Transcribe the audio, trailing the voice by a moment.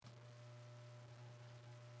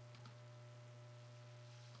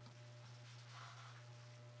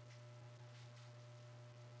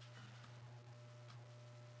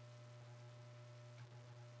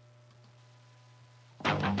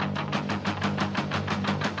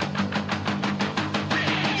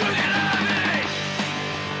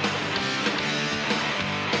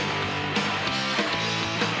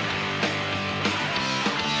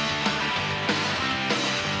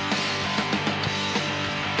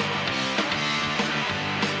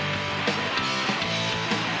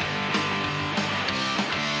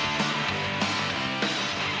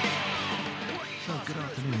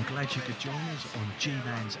join us on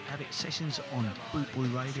G-Man's Avid Sessions on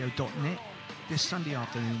bootboyradio.net this Sunday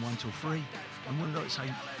afternoon 1 till 3. And we'd like to say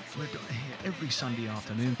we're here every Sunday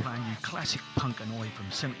afternoon playing you classic punk and oi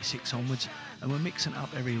from 76 onwards, and we're mixing up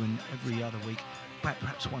every other week,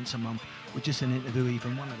 perhaps once a month, with just an interview,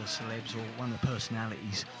 even one of the celebs or one of the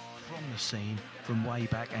personalities from the scene from way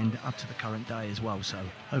back and up to the current day as well. So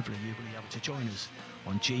hopefully you'll be able to join us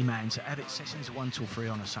on G-Man's Avid Sessions 1 till 3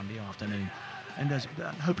 on a Sunday afternoon. And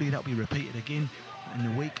hopefully that'll be repeated again in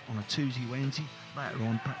the week on a Tuesday, Wednesday, later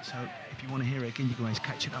on. So if you want to hear it again, you can always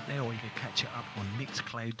catch it up there, or you can catch it up on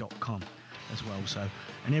mixcloud.com as well. So,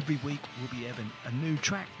 and every week we'll be having a new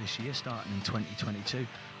track this year, starting in 2022.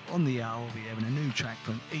 On the hour, we'll be having a new track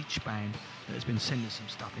from each band that has been sending some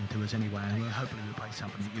stuff into us anyway, and hopefully we'll play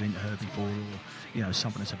something that you ain't heard before, or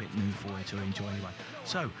something that's a bit new for you to enjoy anyway.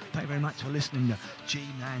 So thank you very much for listening to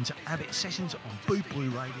G-Man's Avid Sessions on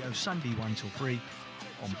Bootboy Radio, Sunday 1 till 3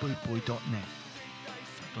 on bootboy.net.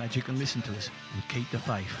 Glad you can listen to us and keep the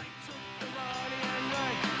faith.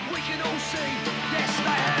 We can all sing, yes they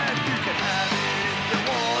have. You can have it if you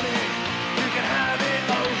want it. You can have it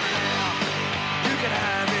over now. You can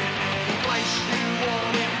have it any place you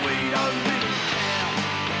want it. We don't really care.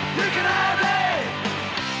 You can have it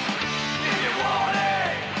if you want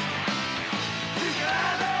it. You can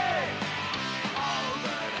have it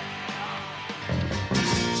over now.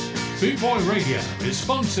 Bootboy Radio is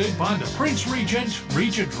sponsored by the Prince Regent,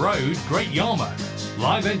 Regent Road, Great Yarmouth.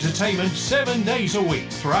 Live entertainment 7 days a week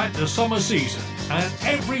throughout the summer season and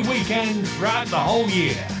every weekend throughout the whole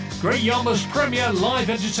year. Great Yarmouth's premier live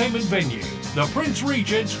entertainment venue, the Prince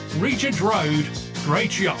Regent, Regent Road,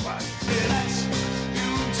 Great Yarmouth.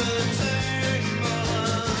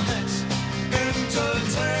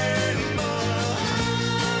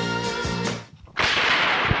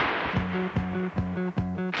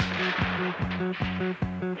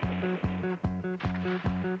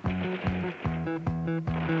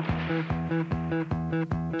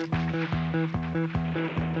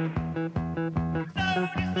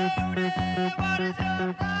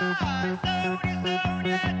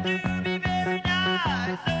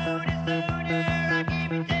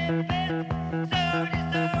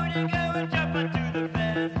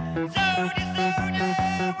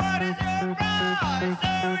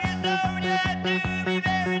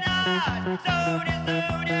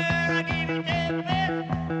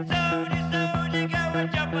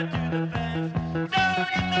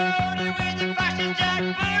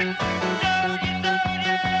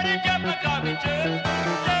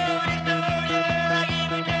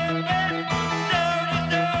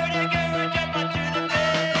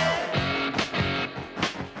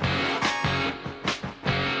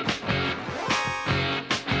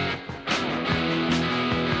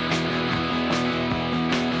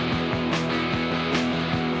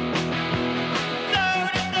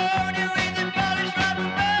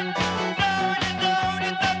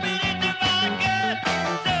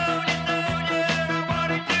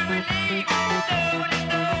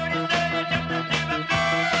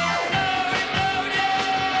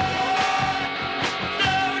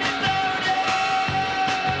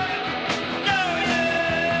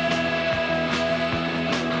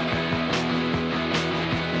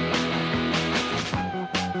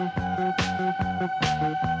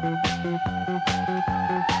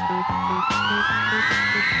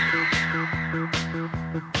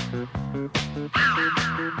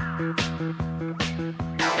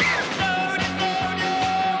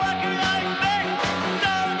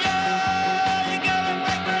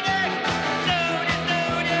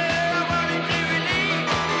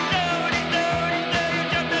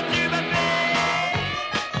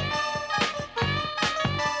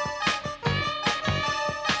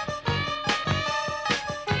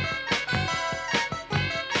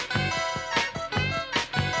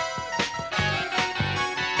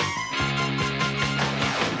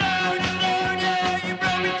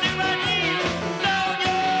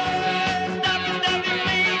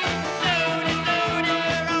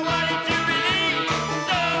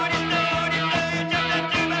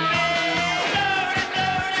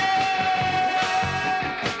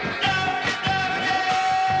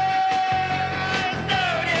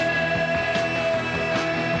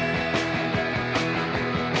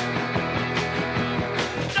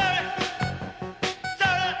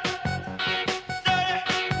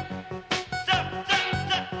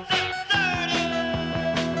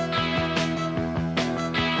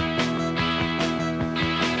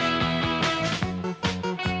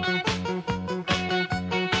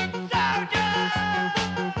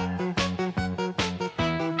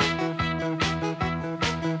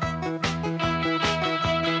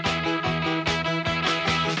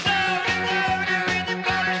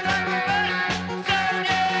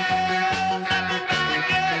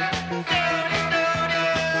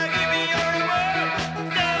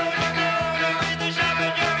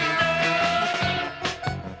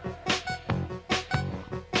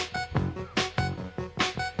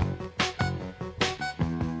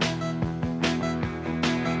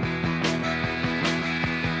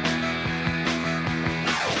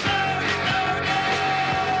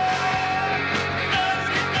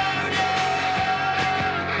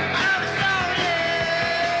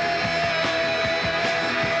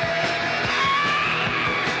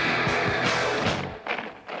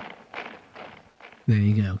 There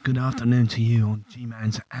you go. Good afternoon to you on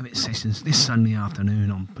G-Man's Habit Sessions this Sunday afternoon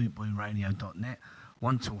on bootboyradio.net.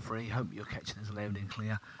 1 till 3. Hope you're catching us loud and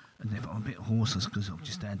clear. And if I'm a bit hoarse, because I've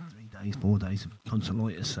just had 4 days of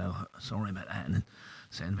tonsillitis, so sorry about that. And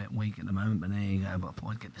sound a bit weak at the moment, but there you go. But I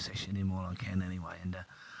thought I'd get the session in while I can anyway. And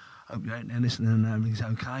hope you're out there listening and everything's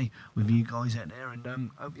okay with you guys out there. And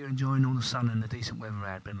hope you're enjoying all the sun and the decent weather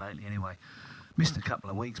I've been lately anyway. Missed a couple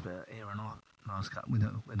of weeks, but here and last couple with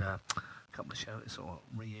a couple of shows, sort of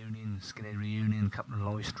reunion, skinhead reunion, a couple of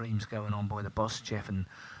live streams going on by the boss, Jeff, and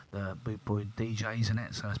the Boot Boy DJs and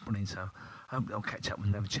that, so it's brilliant. So I hope I'll catch up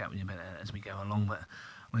and have a chat with you about that as we go along, but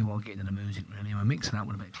we won't get into the music really. We're mixing up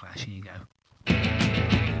with a bit of Clash. Here you go.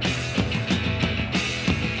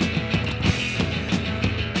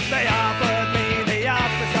 They offered me the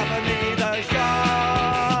office, offered me the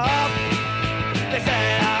shop. They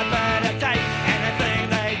said I'd better take anything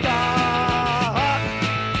they got.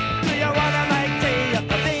 Do you wanna make tea at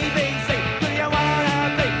the BBC? Do you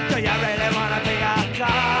really wanna be a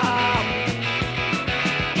cop?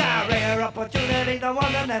 Career opportunity, the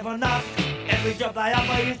one that never knocked. Every job they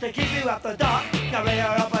offer used to keep you up the dock.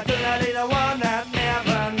 Career opportunity, the one that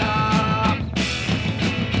never knocked.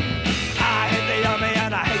 I hate the army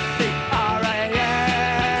and I hate the RAF.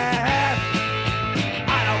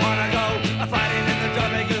 I don't wanna go fighting in the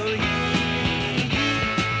WE.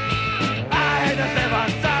 I hate the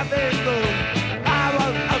 7-7 room. I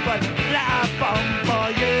won't open that bomb for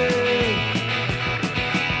you.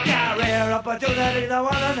 Career opportunity, the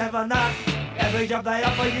one that never knocked. Every job they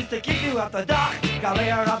offer used to keep you up the dock.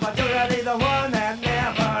 Career opportunity, the one that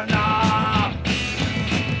never knocked.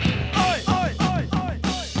 Oi, oi, oi, oi,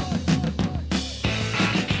 oi.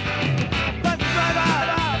 Bus driver,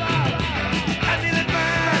 ambulance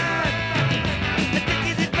man, the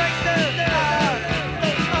ticket inspector,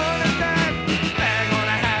 understand. They're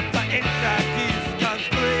gonna have to introduce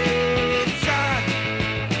conscription.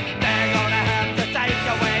 They're gonna have to take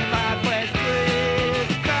away my prescription.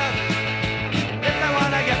 If they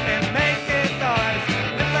wanna get me making noise,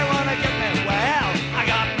 if they wanna get me, well, I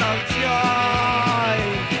got no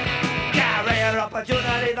choice. Career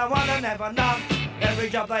opportunity, the one that never knocked. Every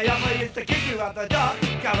job they offer used to kick you out the dock.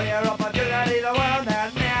 Career opportunity, the one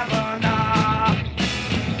that never knocked.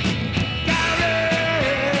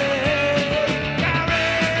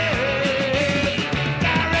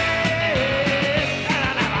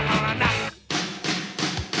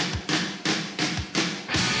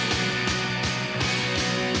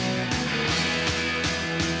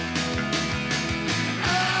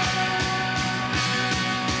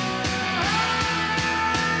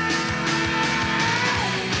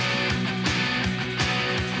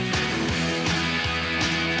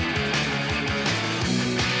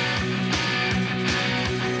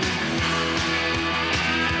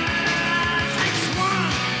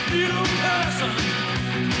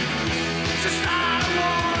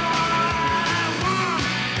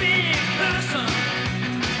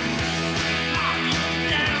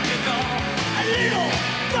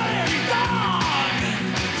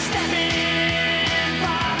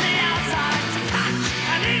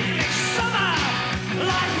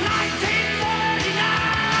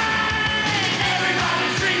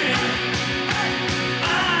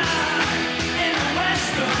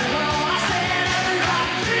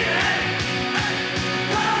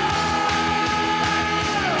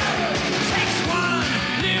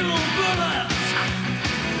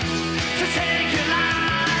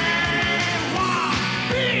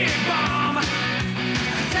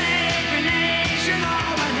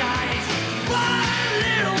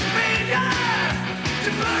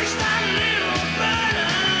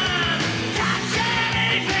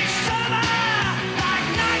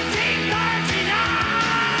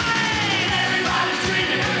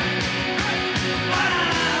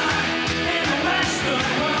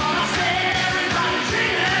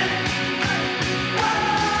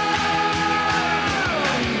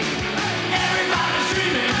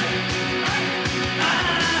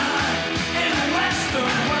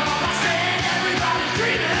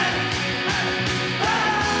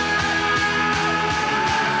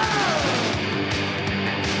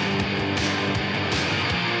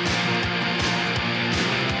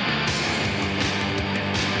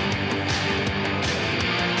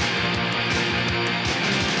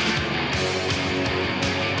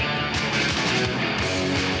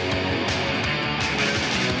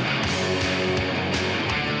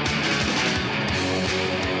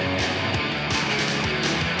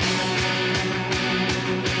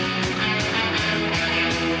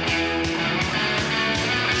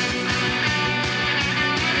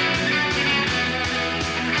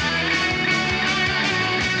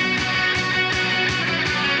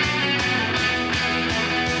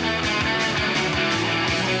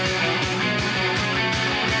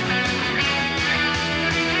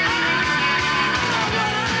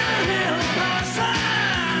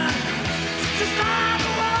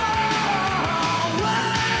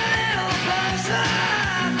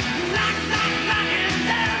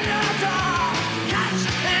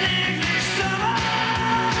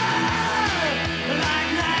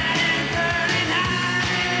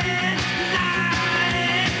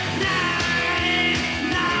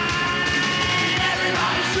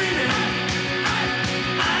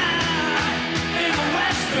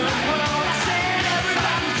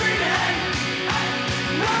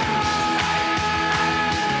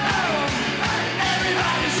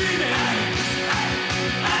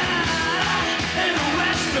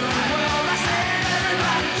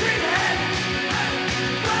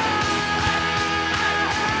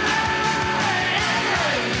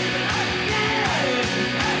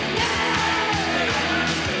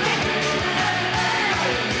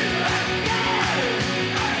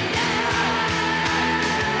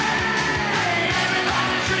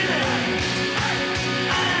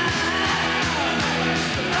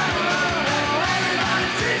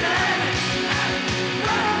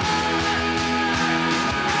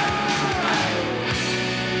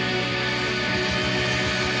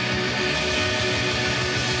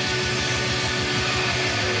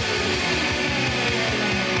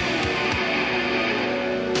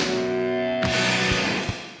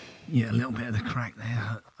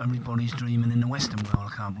 everybody's dreaming in the Western world,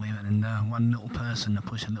 I can't believe it, and one little person to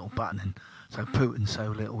push a little button, and so Putin's so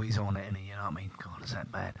little, he's on it, and you know what I mean? God, it's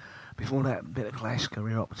that bad. Before that, bit of Clash,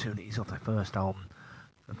 Career Opportunities off their first album,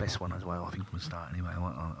 the best one as well, I think, from the start anyway.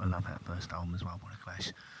 I love that first album as well, by the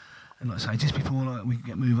Clash. And like I say, just before we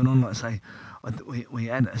get moving on, like I say, we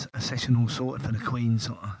had a session all sorted for the Queen's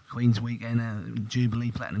weekend, Jubilee,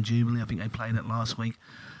 Platinum Jubilee. I think they played it last week.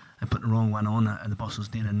 They put the wrong one on, and the bosses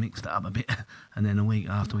did and mixed it up a bit. And then a week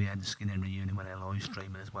after, we had the Skinhead reunion when they're live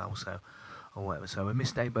streaming as well. So, or whatever. So we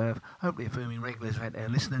missed their birth. Hopefully, a few regulars are out there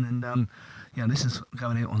listening. And this is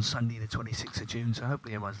going out on Sunday, the 26th of June. So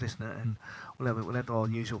hopefully everyone's listening, and we'll have our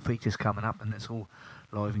usual features coming up, and it's all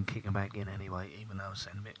live and kicking back in anyway. Even though I was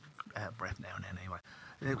saying a bit out of breath now and then anyway.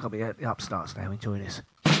 They've got to be at the upstarts now. Enjoy this.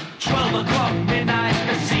 12 o'clock midnight,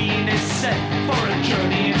 the scene is set for a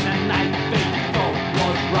journey in the night they thought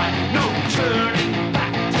was right. No turning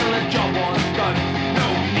back till the job was done. No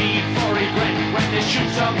need for regret when they shoot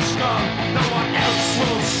some scum. No one else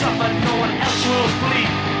will suffer, no one else will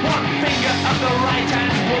bleed. One finger of the right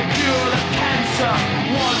hand will cure the cancer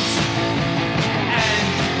once and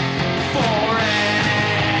forever.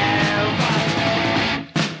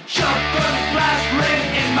 Shotgun blast ring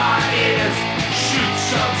in my ears. Shoot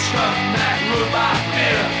some scum that rule by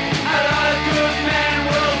fear. And a good man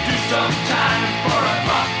will do some time for a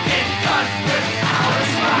fucking cunt without a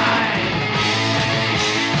spine.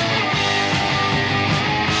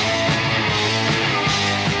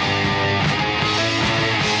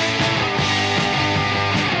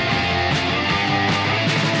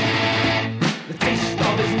 The taste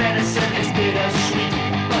of his medicine is bittersweet,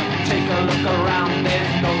 but take a look around,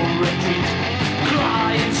 there's no retreat.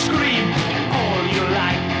 Cry and scream all you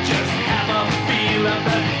like, just have a feel of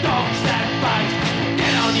the dogs that bite.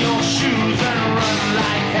 Get on your shoes and run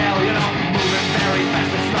like hell. You're not moving very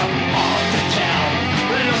fast, it's not hard to tell.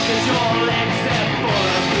 Look at your legs, they're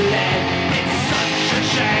full of lead. It's such a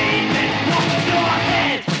shame it won't go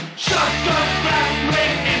ahead. Shotgun blast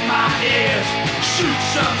ring in my ears. Shoot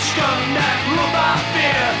some scum that rule by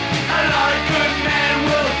fear. And a good man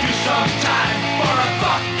will do some time for a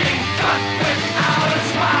fucking cunt without a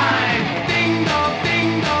spine. Ding dong,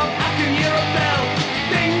 I can hear a bell.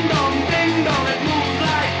 Ding dong, it moves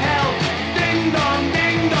like hell. Ding dong,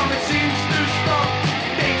 it seems to stop.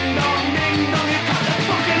 Ding dong, you got the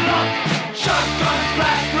fucking lock. Shotgun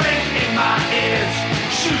blast ring in my ears.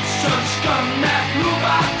 Shoot some scum that rule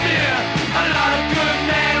by fear. A lot of good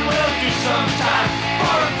men will do some time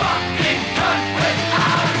for a fucking cunt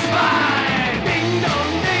without a spine. Ding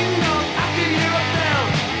dong, I can hear a bell.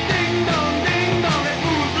 Ding dong, it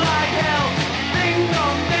moves like hell. Ding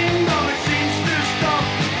dong, it seems to stop.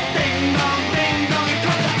 Ding dong, you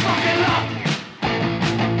got the fucking lock.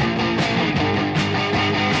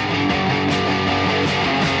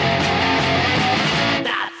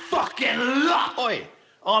 That fucking lock. Oi,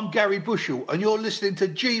 I'm Gary Bushell, and you're listening to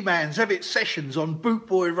G-Man's Evit Sessions on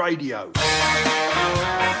Bootboy Radio.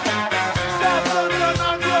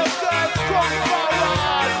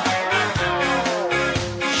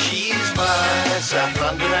 She's my South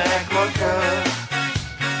London Ackroyd girl,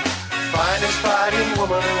 finest fighting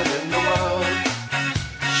woman in the world.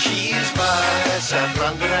 She's my South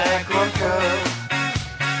London Ackroyd girl,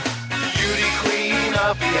 beauty queen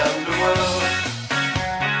of the underworld.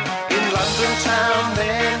 In London town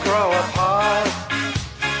men grow apart,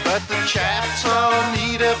 but the chaps all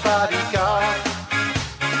need a bodyguard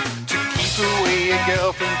to keep away a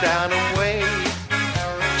girl from down away.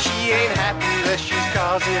 She ain't happy that she's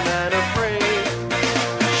causing and afraid.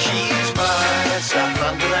 She's my South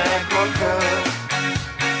London Ackroyd girl,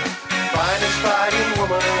 finest fighting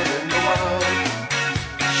woman in the world.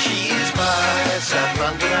 She's my South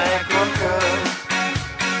London Ackroyd girl,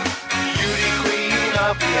 beauty queen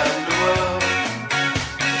of the underworld.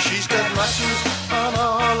 She's got muscles on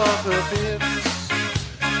all of her bits,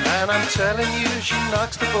 and I'm telling you she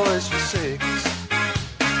knocks the boys for six.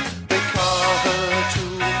 They call her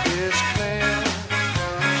Two-Fist Claire.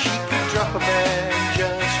 She can drop a man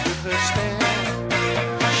just with her stare.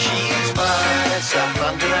 She's my South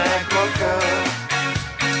London Ackroyd girl,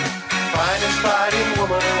 finest fighting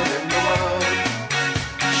woman in the world.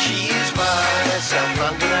 She's my South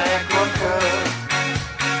London Ackroyd girl,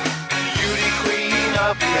 beauty queen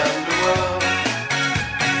of the underworld.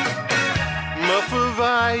 Muff of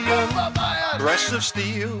iron, breast of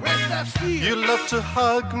steel. You love to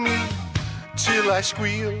hug me till I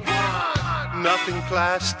squeal. Nothing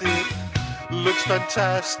plastic, looks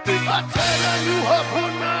fantastic. I tell her you her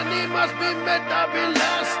punani must be made of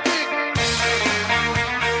elastic.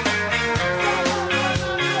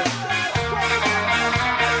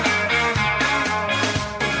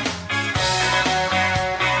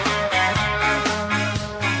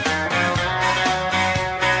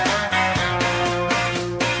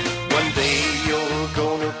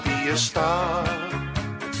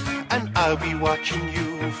 watching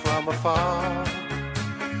you from afar.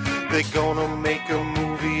 They're gonna make a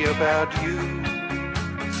movie about you.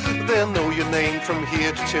 They'll know your name from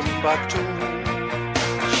here to Timbuktu.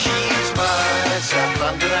 She's my South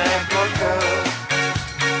London Ackroyd girl,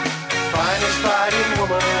 finest fighting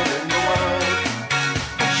woman in the world.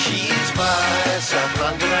 She's my South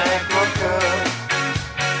London Ackroyd girl,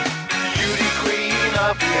 beauty queen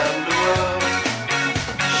of the underworld.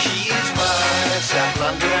 She's my South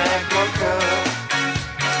London Ackroyd girl,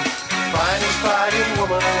 finest fighting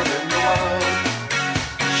woman in the world.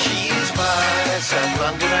 She's my South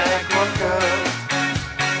London Ackroyd girl,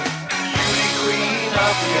 beauty queen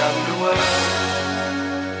of the underworld.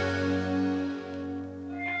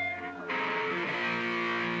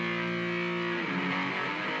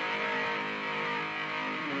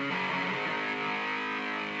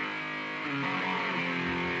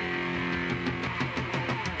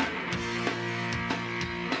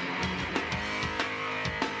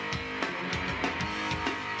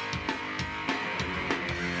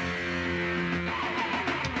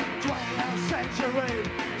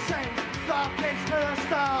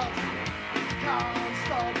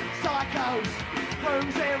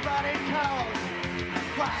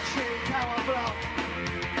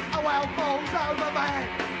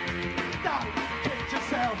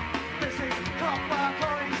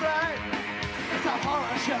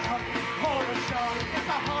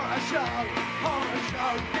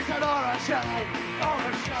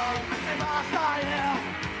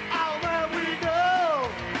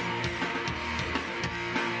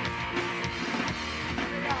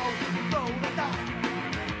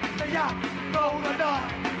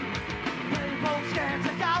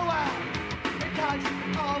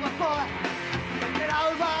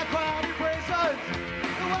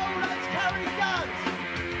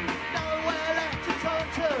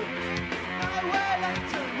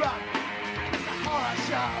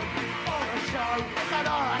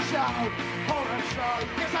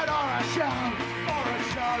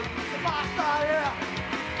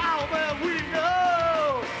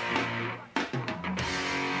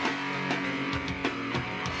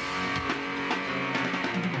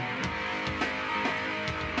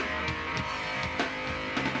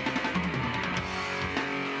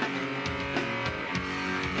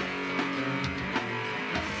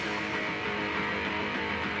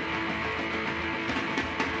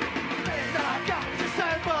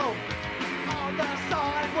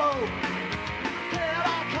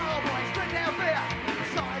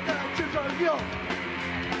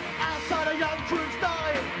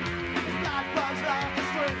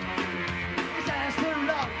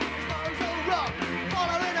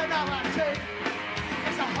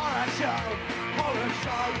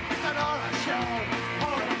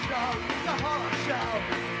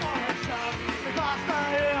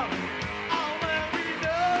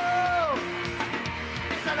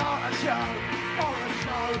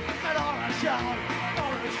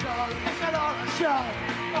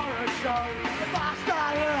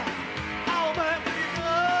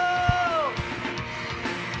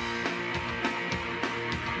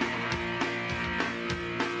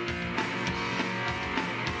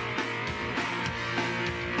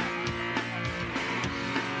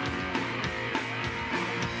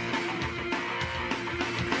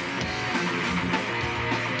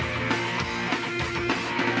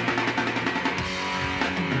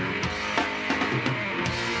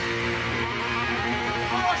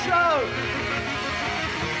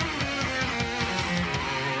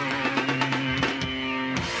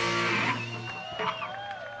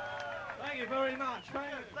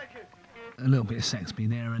 A little bit of Saxby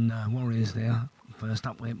there and Warriors there. First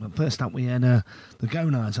up we had the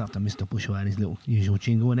Gonads after Mr. Bushell had his little usual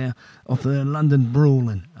jingle there off the London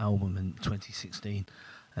Brawling album in 2016,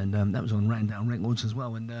 and that was on Randown Records as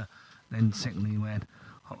well. And then secondly we had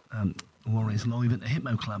Warriors live at the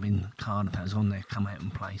Hypno Club in Cardiff. That was on there. Come out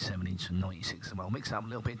and play 7-inch and 96 as well. Mixed up a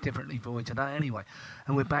little bit differently for you today anyway.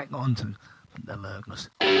 And we're back on to the Lurglers.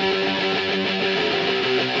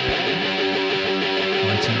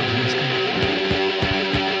 Right out, I don't wanna go.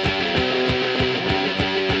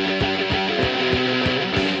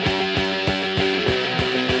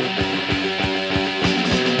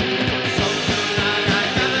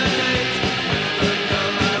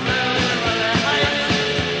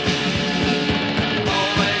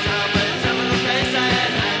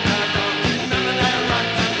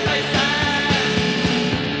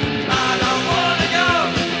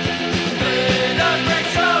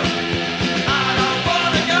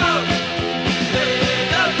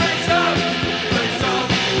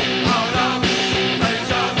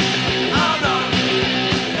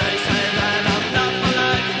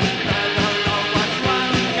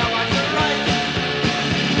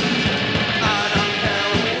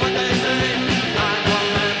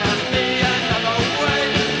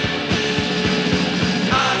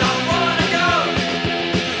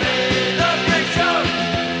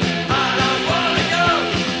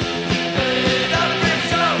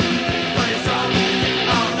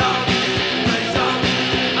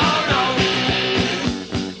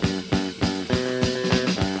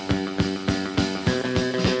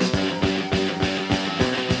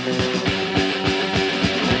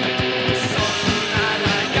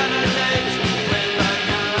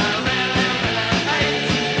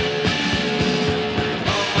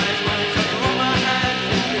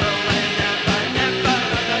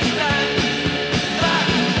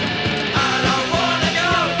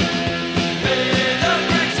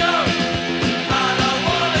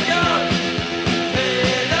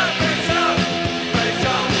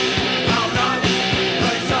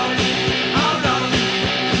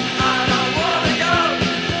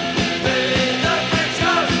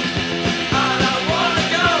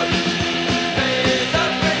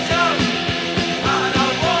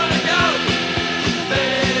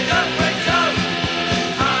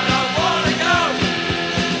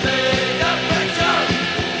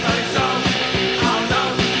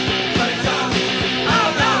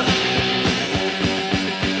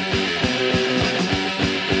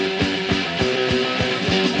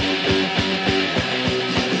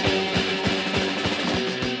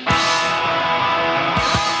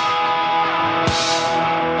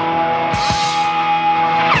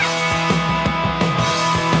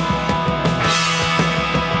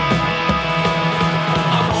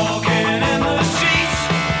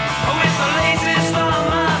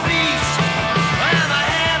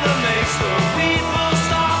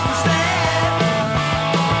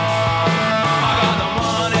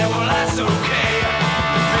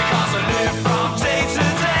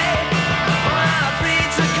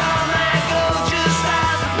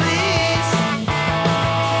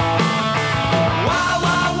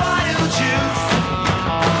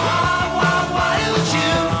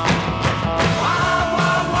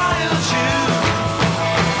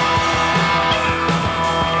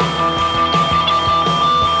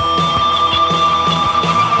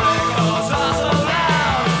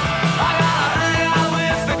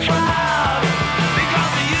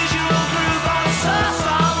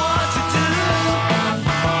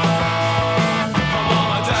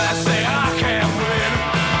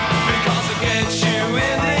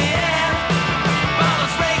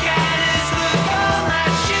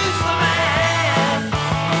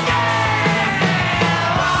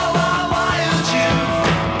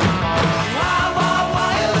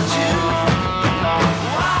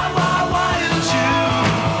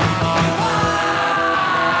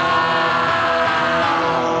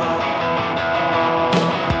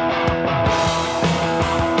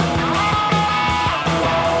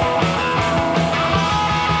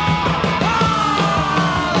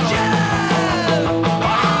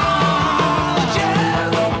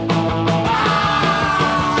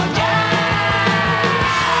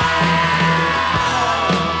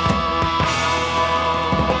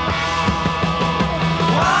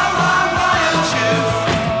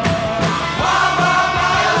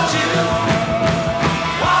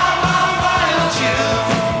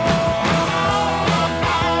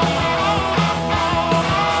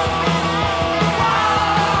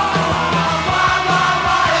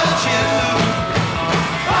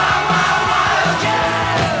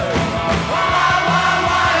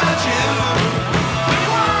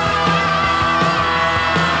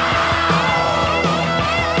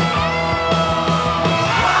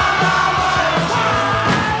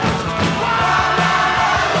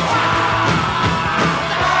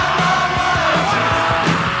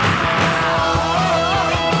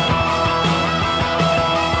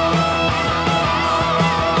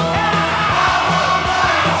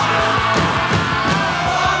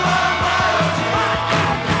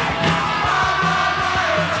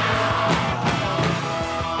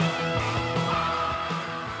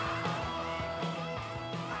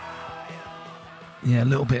 Yeah, a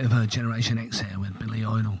little bit of a Generation X here with Billy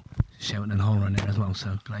Idol, shouting and hollering there as well,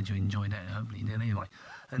 so glad you enjoyed that. Hopefully you did anyway.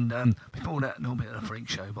 And before that, a little bit of the Freak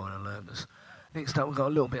Show by the Lurkers. Next up, we've got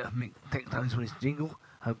a little bit of Mick Tectones with his jingle.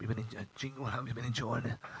 Hope you've been enjoying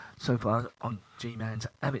it so far on G-Man's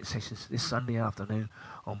Avid Sessions this Sunday afternoon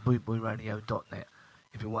on bootboyradio.net.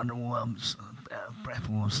 If you're wondering why I'm out of breath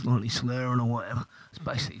or slightly slurring or whatever, it's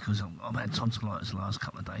basically because I've had tonsillitis the last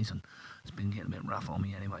couple of days and it's been getting a bit rough on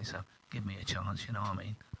me anyway, so give me a chance, you know what I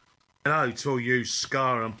mean? Hello to all you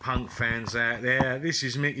ska and punk fans out there. This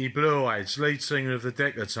is Mickey Blue Eyes, lead singer of the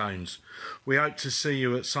Decatones. We hope to see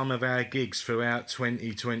you at some of our gigs throughout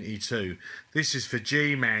 2022. This is for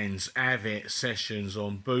G-Man's Avid Sessions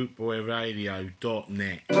on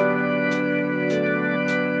bootboyradio.net.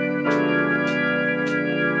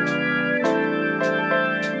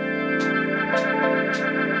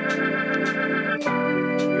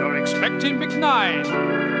 You're expecting Big Nine,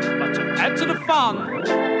 but to add to the fun,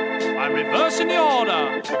 I'm reversing the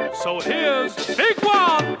order, so here's Big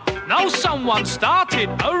One. Now someone started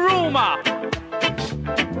a rumor.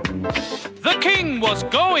 The king was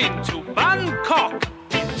going to Bangkok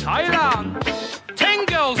in Thailand. 10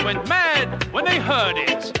 girls went mad when they heard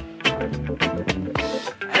it,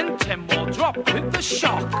 and 10 more dropped with the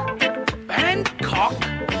shock. Bangkok.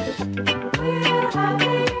 We're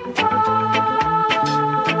having fun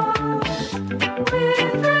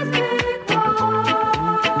with this big one.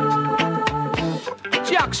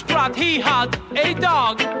 Jack Sprat, he had a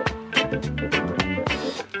dog.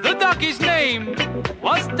 The doggy's name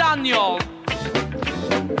was Daniel.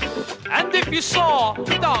 And if you saw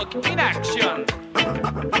the dog in action,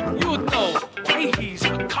 you'd know why he's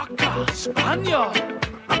a cocker spaniel.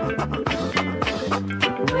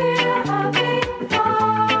 We're having fun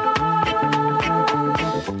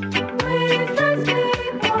with this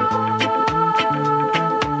big one.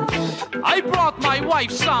 I brought my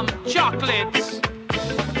wife some chocolates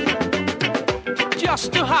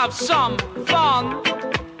just to have some fun.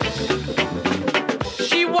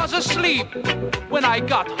 She was asleep when I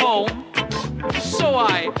got home, so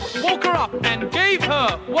I woke her up and gave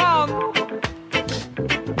her one.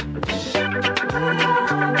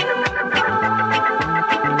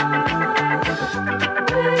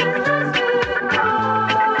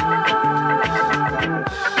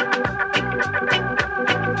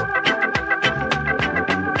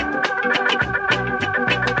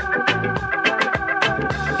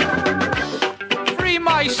 Free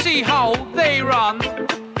my see how they run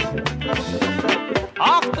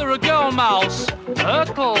after a girl mouse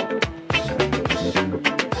turtle.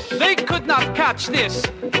 They could not catch this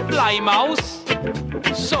fly mouse,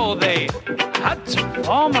 so they had to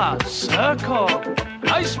form a circle.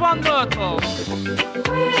 Nice one, Myrtle.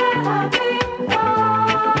 We're having fun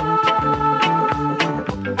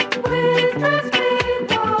with this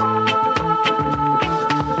big one.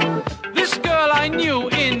 This girl I knew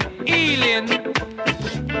in Ealing,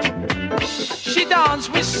 she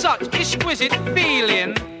danced with such exquisite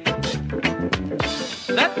feeling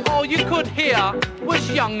that all you could hear was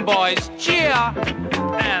young boys cheer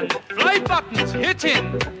and fly buttons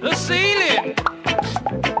hitting the ceiling.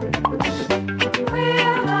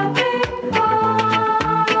 We're having fun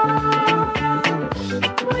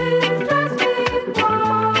with this big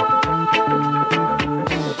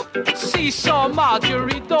one. Seesaw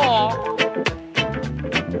Marjorie Door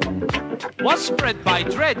was spread by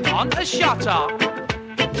Dread on a shutter.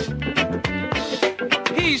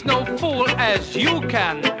 He's no fool as you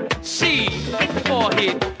can see, for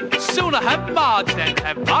he'd sooner have marge than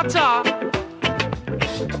have butter.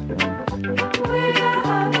 We're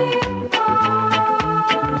having fun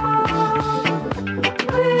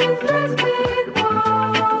with this big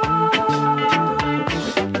one.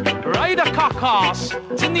 Ride a cock horse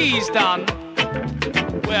to Neasden,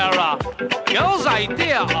 where a girl's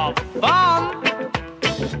idea of fun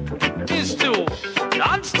is to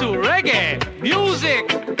dance to reggae music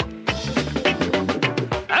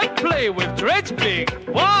and play with Dred's Big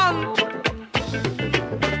One.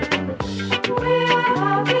 We're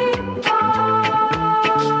having fun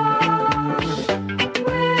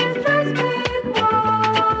with this big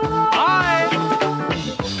one. Bye.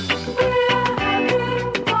 We're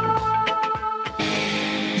having fun.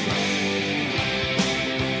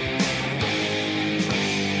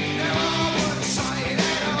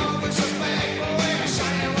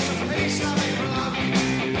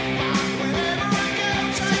 Whenever a girl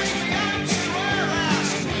takes me out to her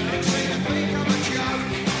house, makes me think of a joke.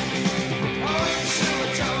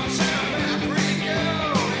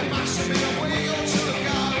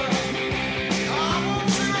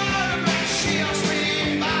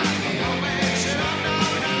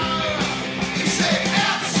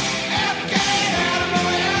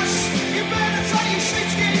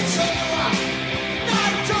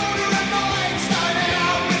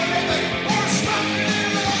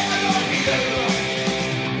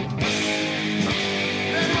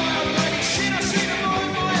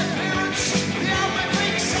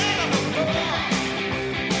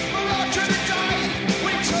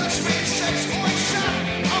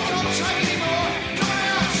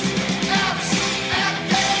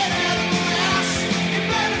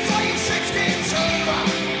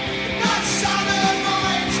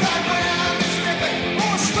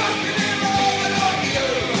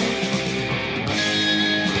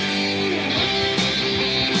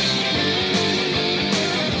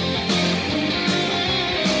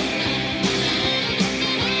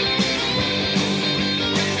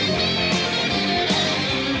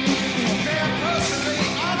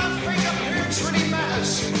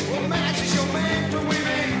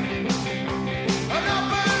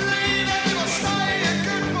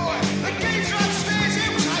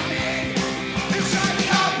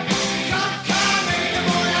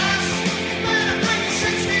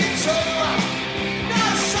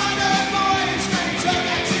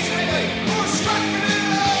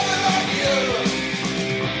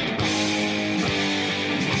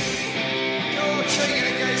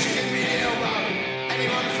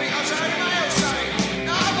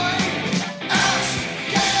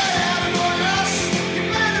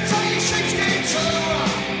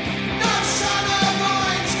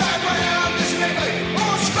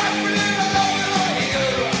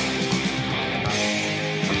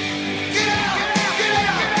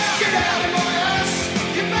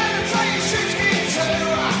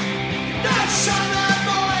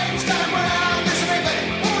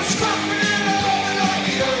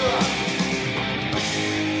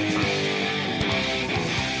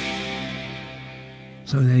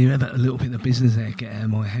 So there you have it, a little bit of business there, Get Out of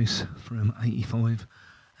My House from 85.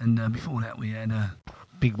 And before that we had a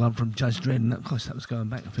big one from Judge Dredd, and of course that was going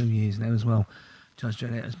back a few years now as well. Judge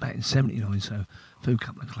Dredd, that was back in 79, so a few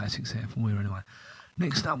couple of classics there for you anyway.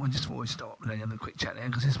 Next up, I just thought we'd start with having a quick chat there,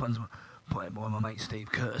 because this one's put out by my mate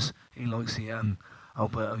Steve Curtis. He likes the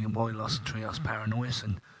Alberto and Why Lost Trios Paranoias,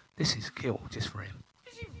 and this is Kill, just for him.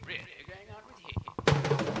 Is he really going on with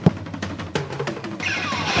you?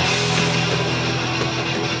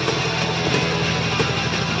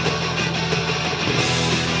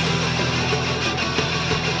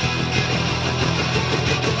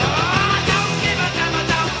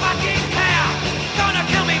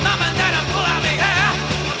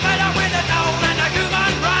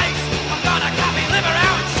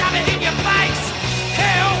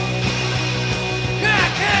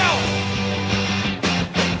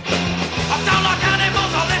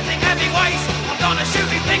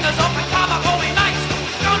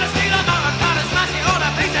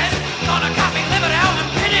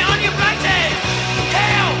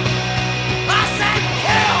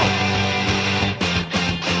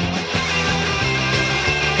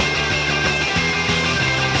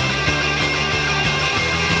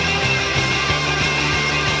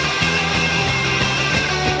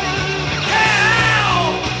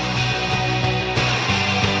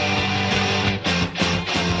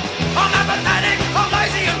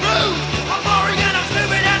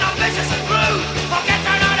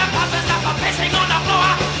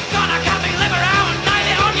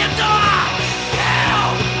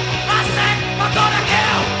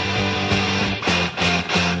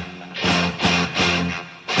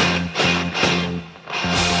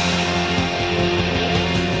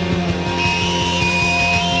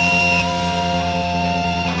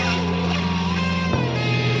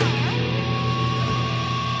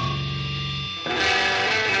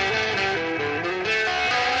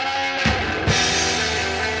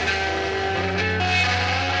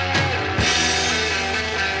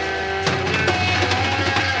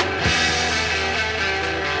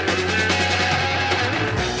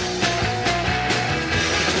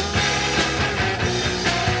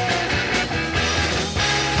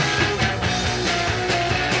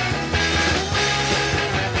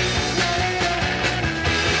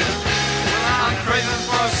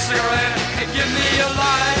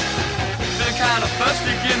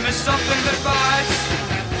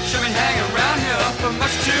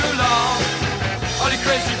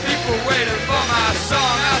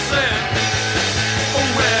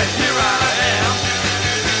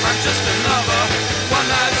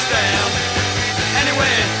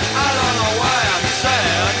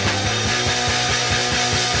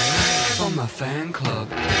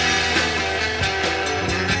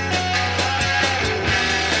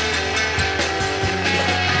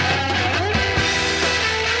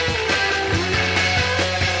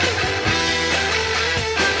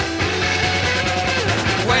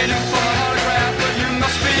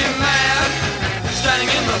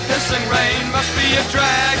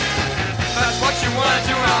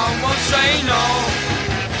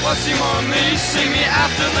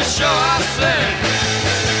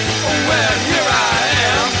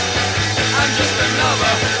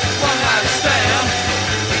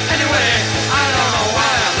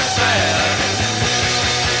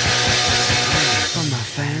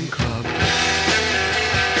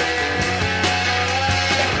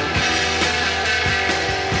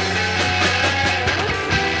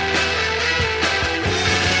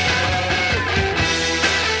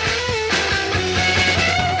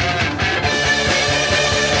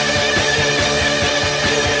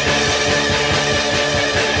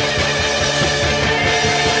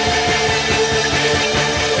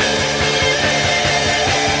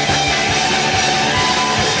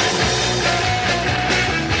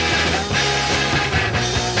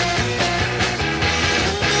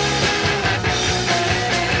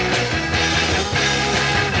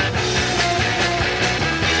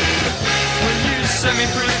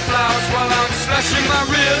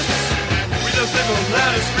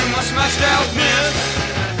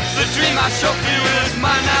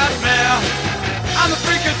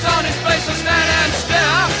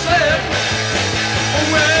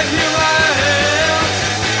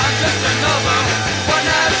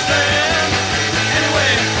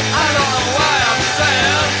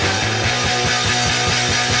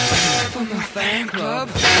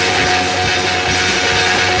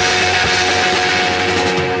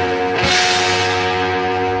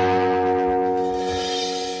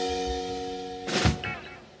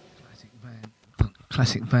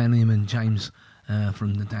 Classic Van Halen and James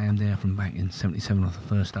from The Damned there from back in 77 off the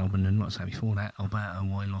first album, and like I say before that, Alberto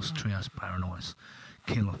Why Lost Trios Paranoias.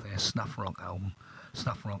 kill off their Snuff Rock album,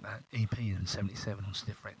 Snuff Rock EP in 77 on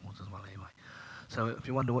Stiff Records as well anyway. So if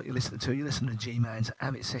you wonder what you're listening to, you're listening to G-Man's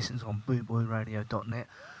Avid Sessions on bootboyradio.net,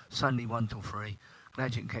 Sunday 1 till 3.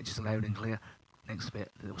 Glad you can catch us loud and clear. Next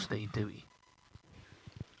bit, little Steve Duty.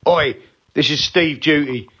 Oi, this is Steve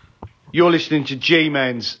Duty. You're listening to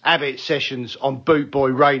G-Man's Avid Sessions on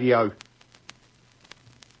Bootboy Radio.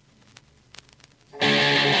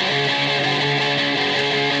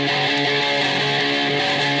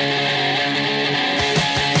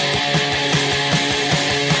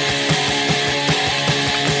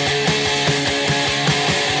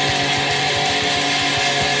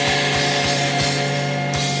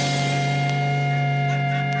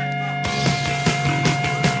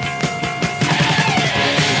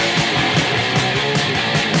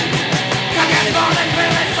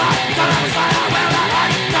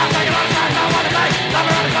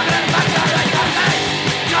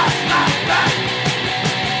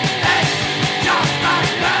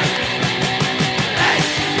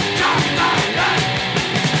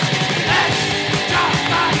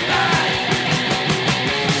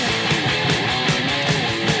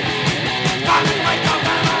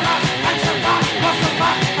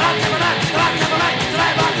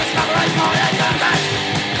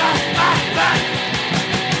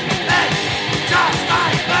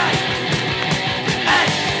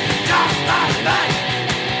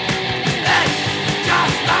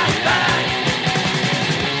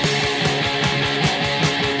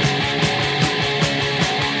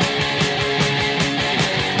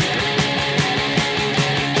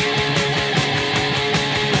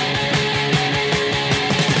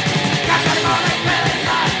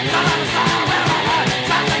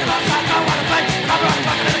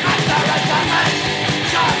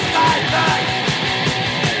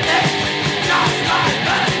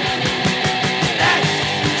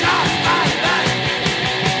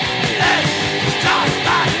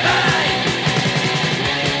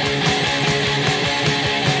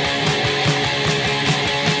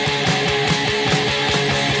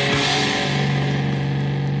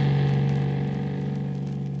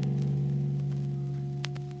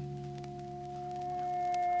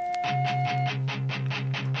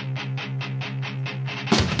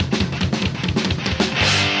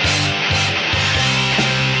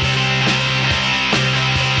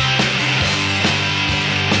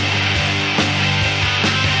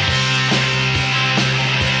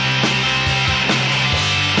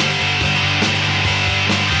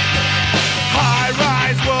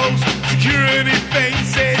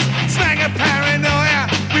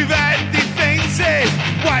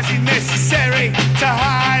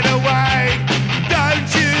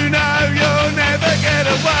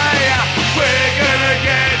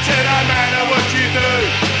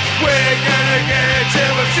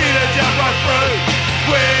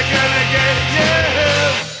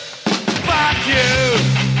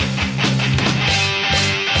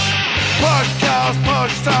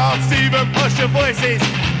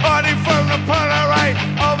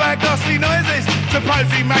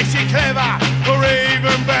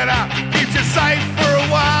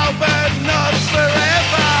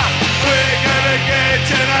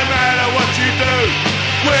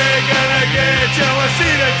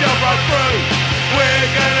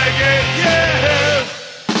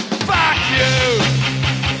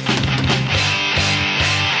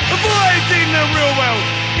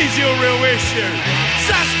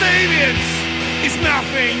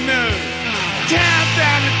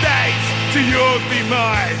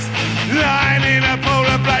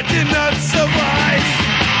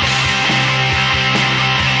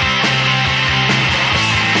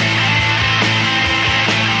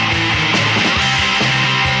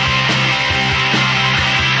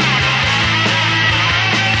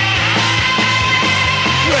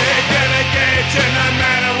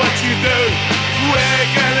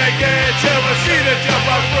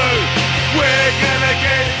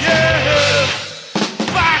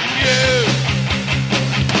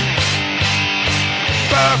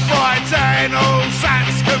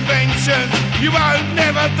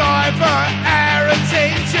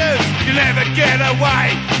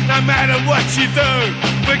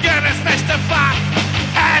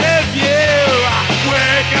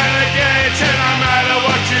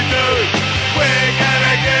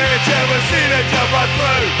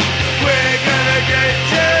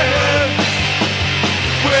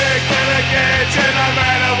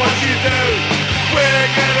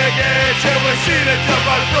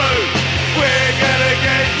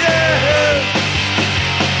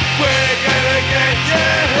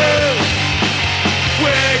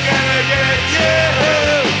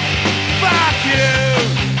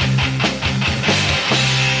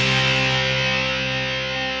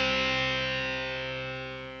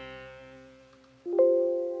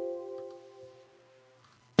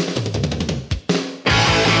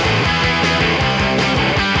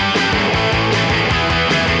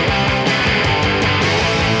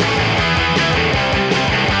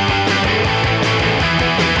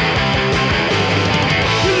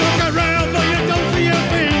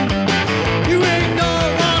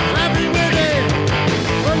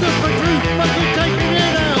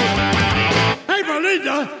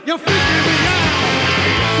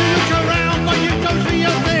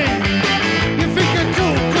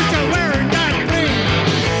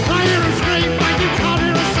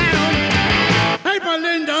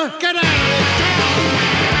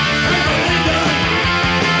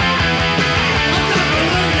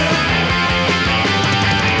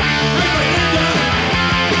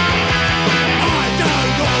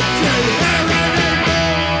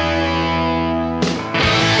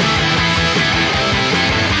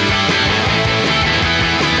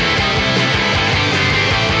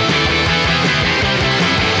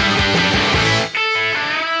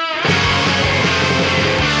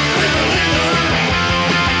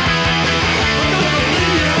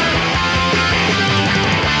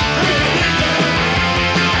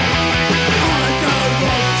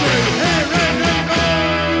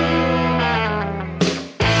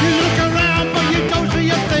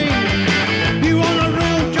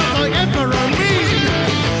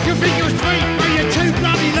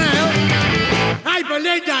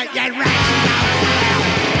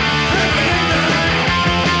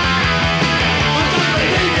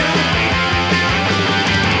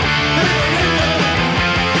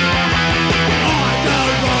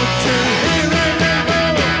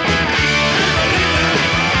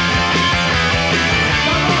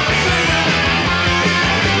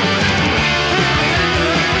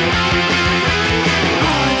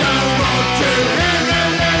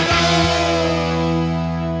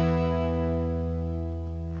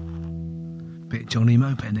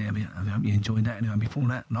 Moped there. I hope you enjoyed that. Anyway, before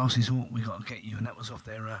that, Last Resort, We Got to Get You, and that was off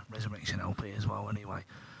their Resurrection LP as well. Anyway,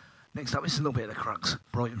 next up, it's a little bit of the Crux,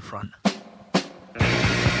 Brighton Front.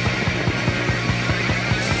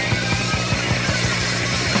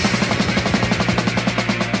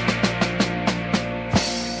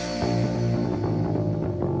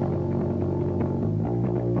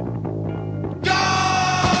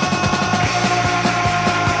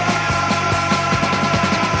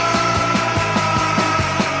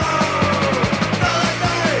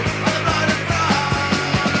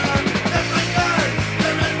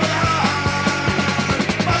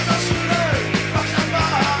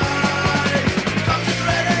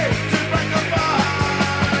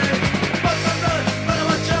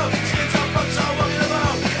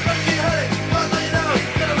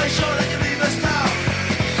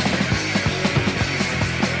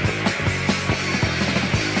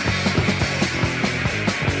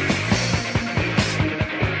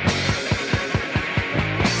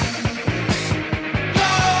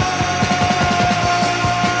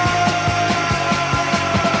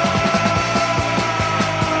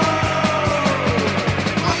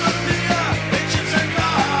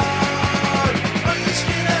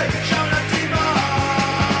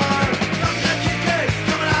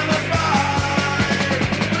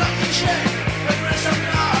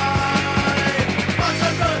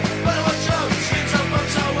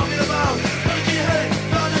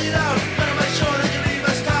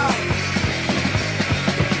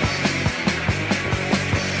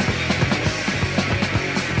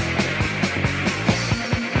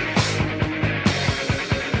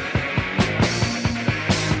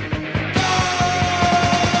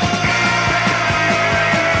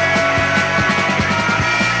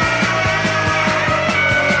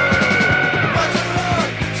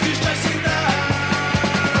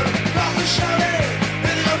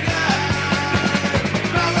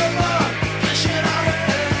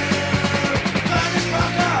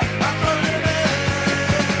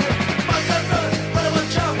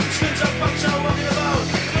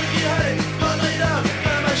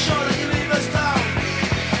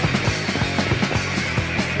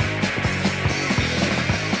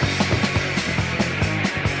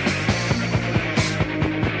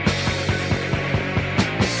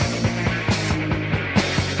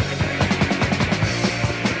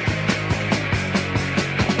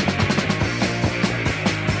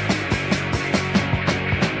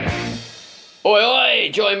 Oi, oi!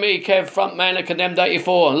 Join me, Kev, frontman of Condemned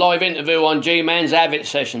 84, live interview on G-Man's Avid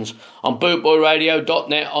Sessions on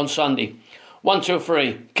bootboyradio.net on Sunday. 1, 2,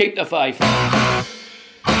 3. Keep the faith.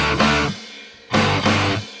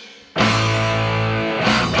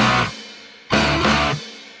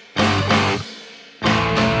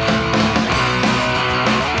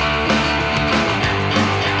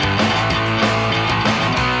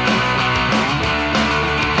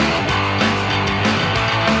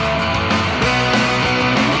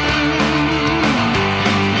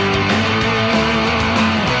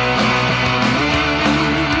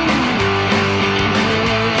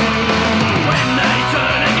 When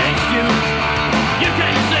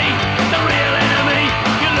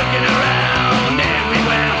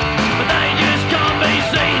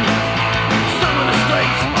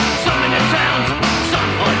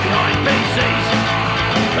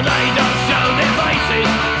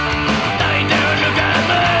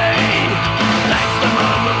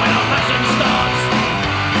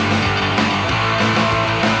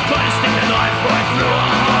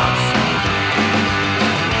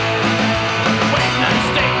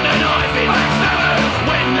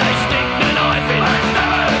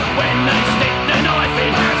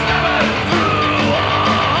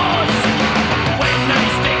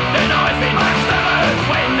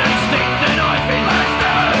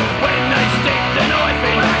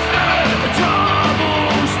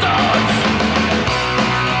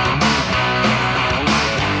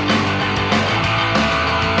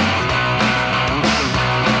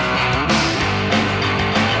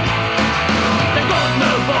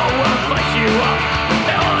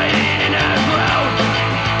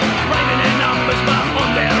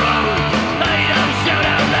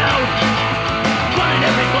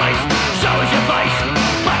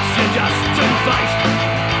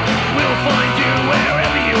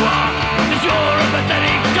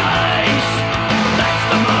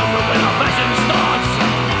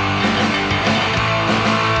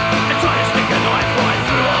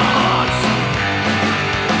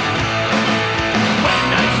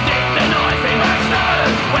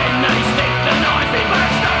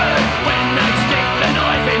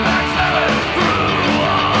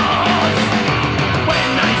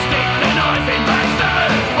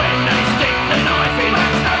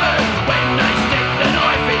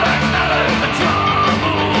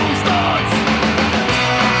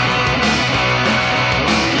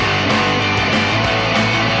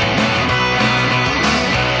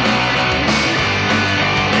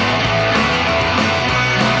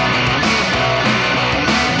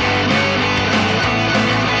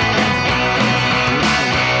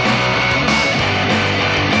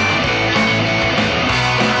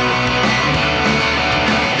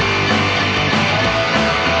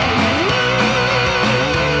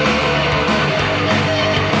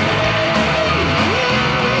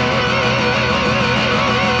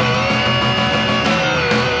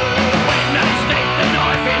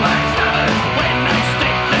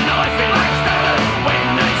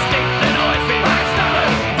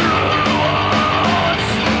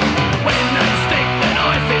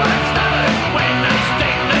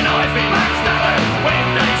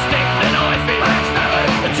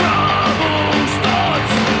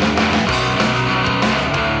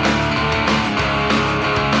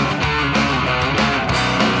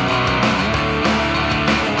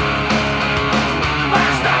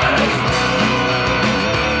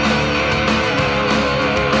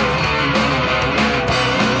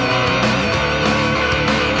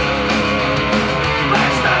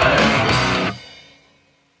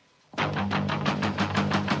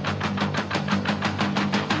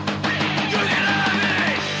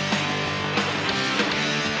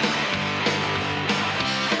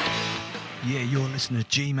listening to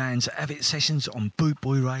G-Man's Avid Sessions on Boot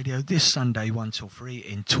Boy Radio this Sunday 1 till 3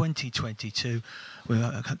 in 2022.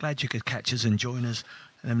 We're glad you could catch us and join us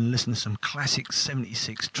and listen to some classic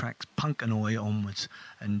 76 tracks, punk and oi onwards,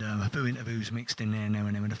 and a few interviews mixed in there now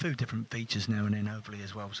and then, and a few different features now and then, hopefully,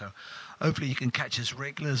 as well. So hopefully you can catch us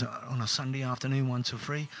regulars on a Sunday afternoon 1 till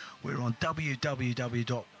 3. We're on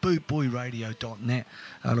www.bootboyradio.net.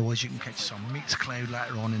 Otherwise you can catch us on Mixcloud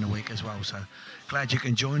later on in the week as well. So glad you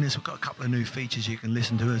can join us. We've got a couple of new features you can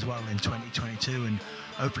listen to as well in 2022, and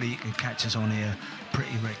hopefully you can catch us on here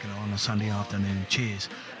pretty regular on a Sunday afternoon. Cheers.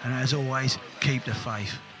 And as always, keep the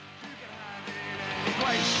faith.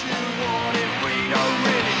 Place you want it, we don't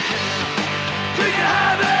really care. You can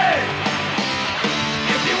have it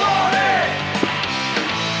if you want it.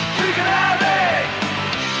 You can have it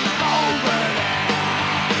over there.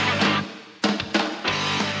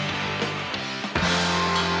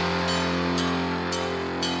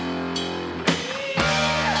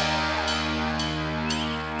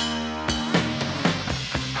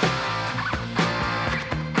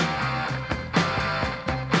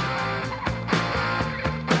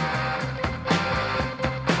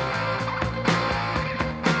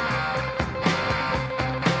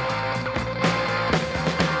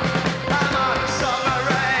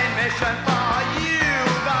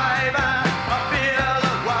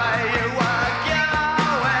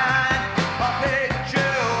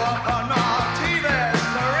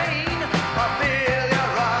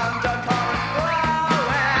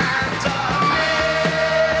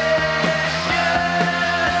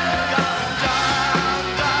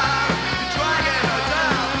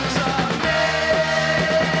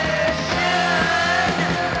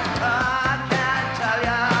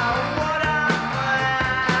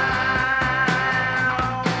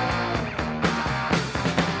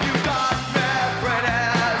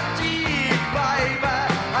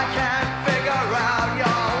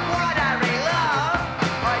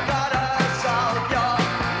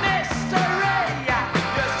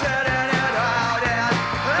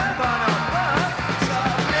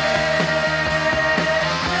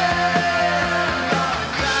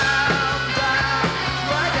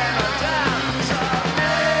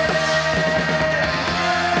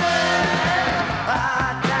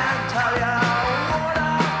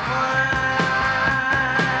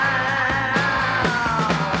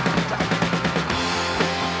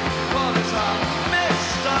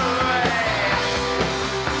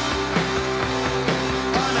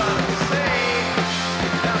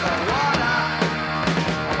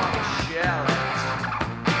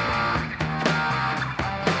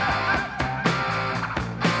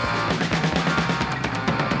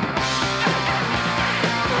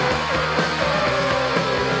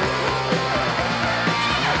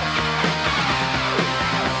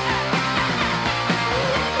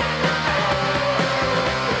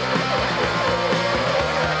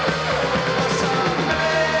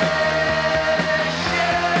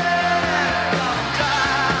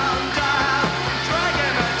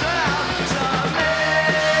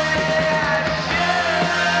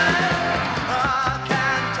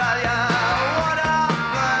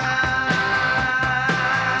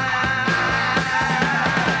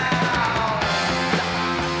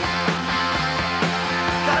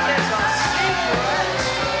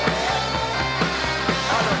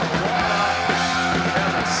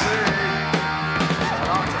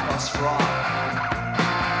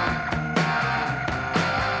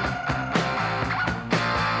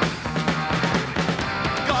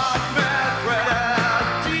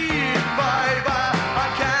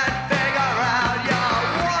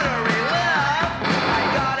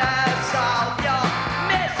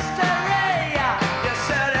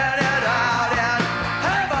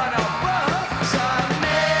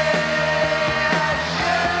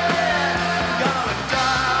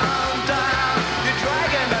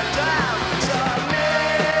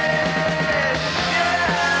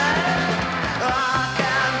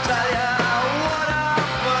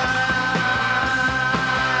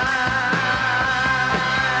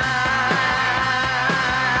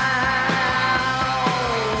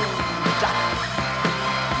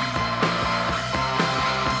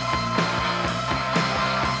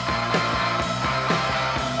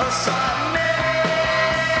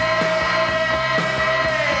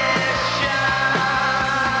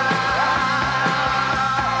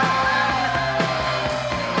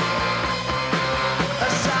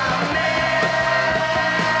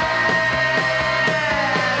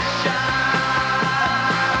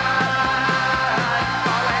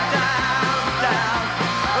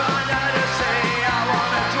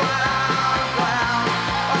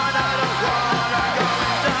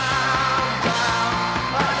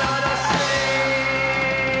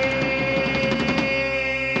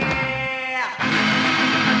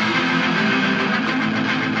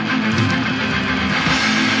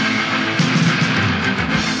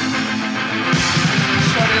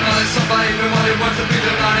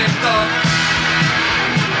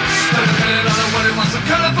 so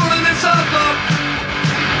colourful and it's hard luck.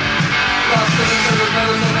 Lost in the silver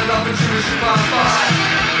medals and the love that you wish you pass by.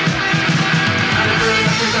 And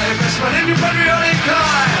every day you press one in your patriotic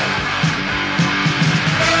kind.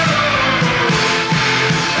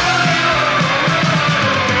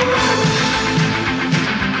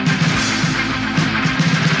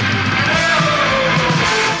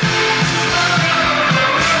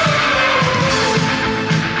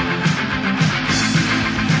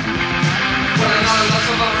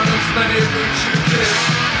 Many of which you kiss.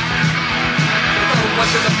 They don't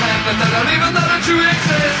watch in the plan, but they don't even know that you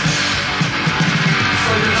exist.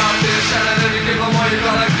 So you're not being shattered and you give them all you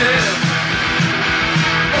gotta give.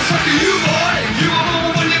 Well, fuck you, boy. You a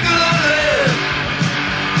woman when you're gonna live.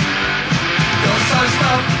 You're so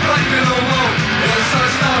stuck, like you no more. You're so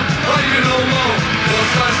stuck, like you no more. You're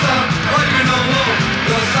so stuck, like you no more.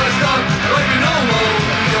 You're so stuck, like you no more.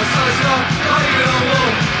 You're so stuck, like you no more.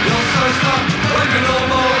 You're so stuck, like you no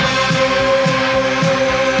more.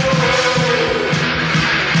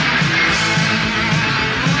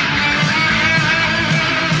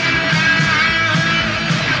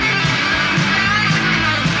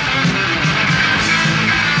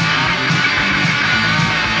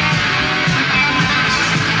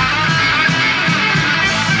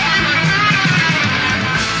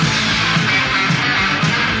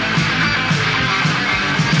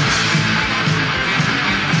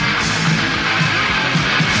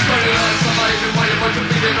 What you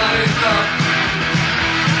think about it now?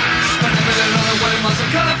 Spend a million on a wedding month, so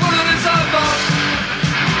colourful and it's over.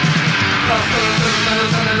 Lost all the little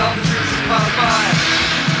medals and the love that you should pass by.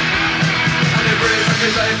 And you breathe like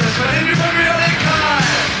you're very fresh, but in your patriotic kind.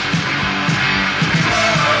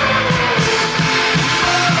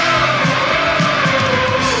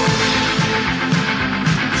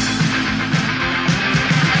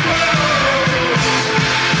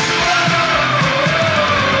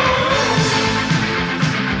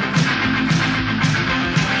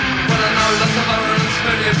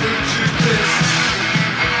 Many boots you kiss.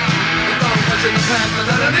 They don't touch in the pan, but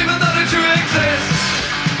they don't even know that you exist.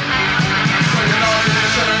 So you're not in a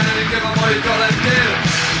shut and you give them all you gotta give.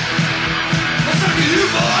 Well, fuck you,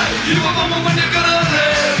 boy. You a woman when you're gonna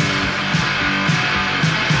live.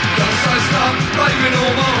 You're so stuck, like you no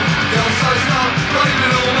more. You're so stuck, like you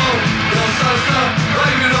no more. You're so stuck,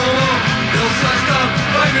 like you no more. You're so stuck,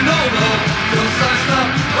 like you no more. You're so stuck,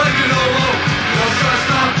 like you no more. You're so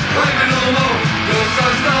stuck, like you no more. You're so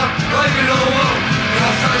stuck, like you no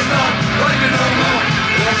more.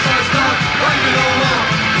 You're so stuck, like you no more.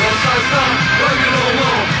 You're so stuck, like you no more. You're so stuck, like you no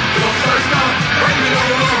more. You're so stuck, like you no more.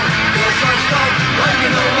 You're so stuck, like you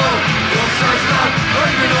no more. You're so stuck,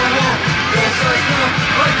 like you no more. You're so stuck,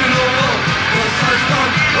 like you no more. You're so stuck,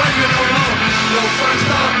 like you no more. You're so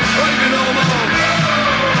stuck, like you no more.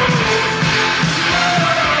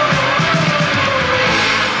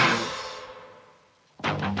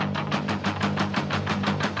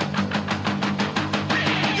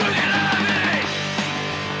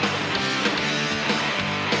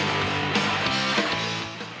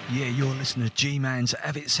 Listening to G-Man's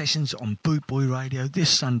Avid Sessions on Boot Boy Radio this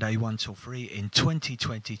Sunday 1 till 3 in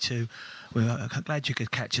 2022. We're glad you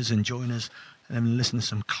could catch us and join us and listen to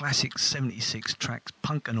some classic 76 tracks,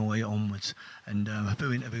 punk and oi onwards, and a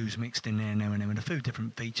few interviews mixed in there now and then, and a few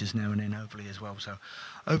different features now and then hopefully as well. So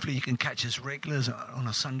hopefully you can catch us regulars on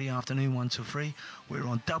a Sunday afternoon 1 till 3. We're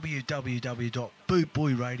on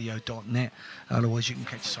www.bootboyradio.net. Otherwise you can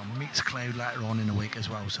catch us on Mixcloud later on in the week as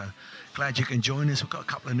well. So glad you can join us. We've got a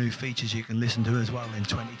couple of new features you can listen to as well in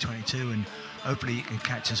 2022, and hopefully you can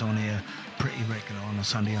catch us on here pretty regular on a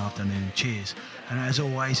Sunday afternoon. Cheers. And as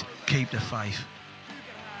always, keep the faith.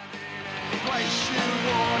 Place you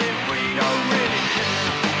want it, we don't really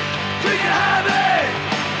care. You can have it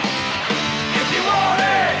if you want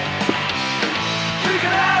it. You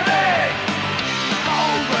can have it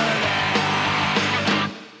over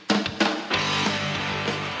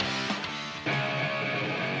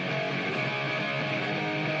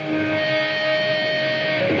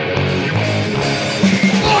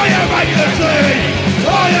Oh, you make the tea!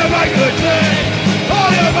 Oh, you make the tea! Oh,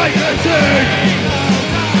 you make the tea!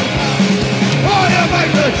 Oh, you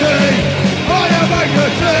make the tea! Oh, you make the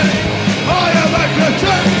tea! Oh, you make the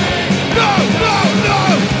tea! No, no, no!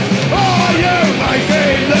 Oh, you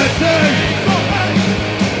making the tea!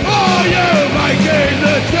 Oh, you making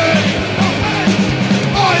the tea!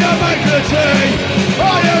 Oh, you make the tea!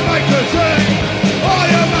 Oh, you make the tea! Oh,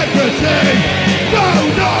 you make the tea! No,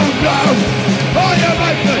 no, no! Oh, you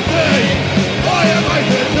make the tea! Oh, you make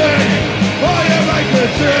the tea! Oh, you make the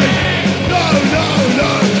tea! No, no,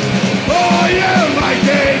 no! Oh, you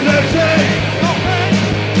making the tea!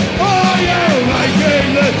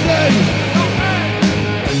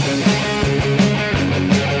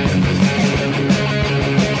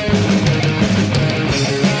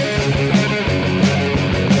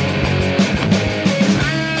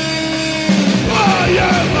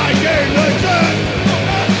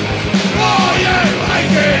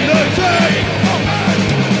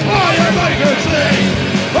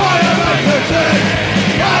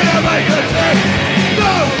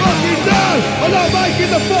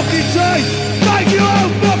 the fucking tea. Make your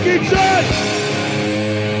own fucking tea.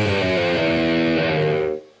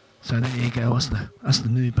 So there you go, that's the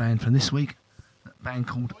new band from this week. A band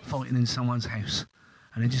called Fighting in Someone's House.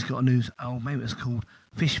 And they just got a new album, maybe it's called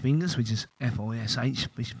Fish Fingers, which is F-I-S-H,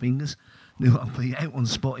 Fish Fingers. New will be out on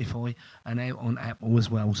Spotify and out on Apple as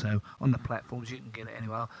well. So on the platforms you can get it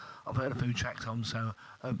anywhere. I've heard a few tracks on, so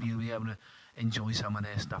I hope you'll be able to enjoy some of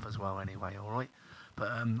their stuff as well anyway, alright? But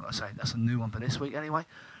like I say, that's a new one for this week anyway.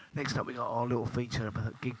 Next up we got our little feature,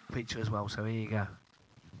 a gig feature as well, so here you go.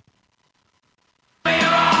 Get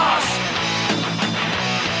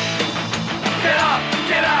up,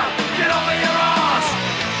 get up, get over your ass.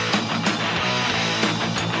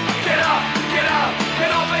 Get up, get up,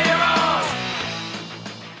 get over your ass.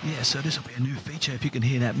 Yeah, so this will be a new feature. If you can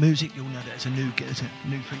hear that music, you'll know that there's a new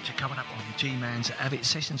feature coming up on the G-Man's Avid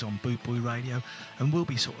Sessions on Boot Boy Radio, and we'll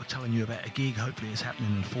be sort of telling you about a gig. Hopefully it's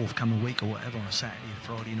happening in the forthcoming week or whatever, on a Saturday,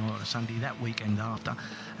 Friday night or a Sunday, that weekend after,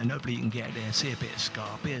 and hopefully you can get out there and see a bit of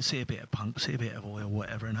ska, see a bit of punk, see a bit of oil,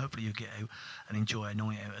 whatever, and hopefully you'll get out and enjoy a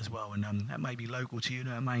night out as well. And that may be local to you,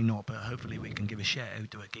 no, it may not, but hopefully we can give a shout out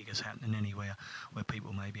to a gig that's happening anywhere where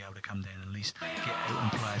people may be able to come down and at least get out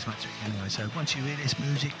and play as much as we can anyway. So once you hear this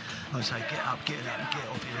music, I say get up and get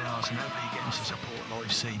off your arse, and hopefully you get into support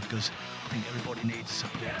live scene, because I think everybody needs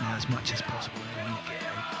support now as much as possible when you get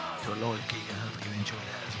out to a live gig, and hopefully you enjoy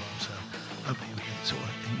that as well. So hopefully we can sort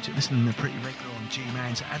of listen to pretty regular on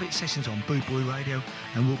G-Man's Avid Sessions on Boot Boy Radio,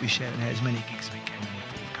 and we'll be shouting out as many gigs as we can in the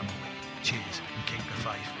forthcoming week. Cheers and keep the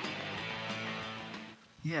faith.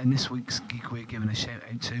 Yeah, and this week's gig we're giving a shout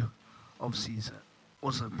out to, obviously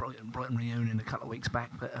was a Brighton reunion a couple of weeks back,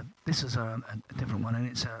 but this is a different one, and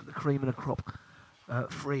it's the Cream of the Crop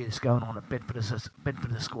 3 is going on at Bedford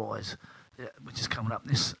the Squires, which is coming up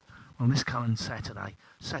this coming Saturday,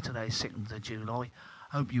 2nd of July.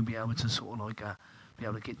 Hope you'll be able to sort of like be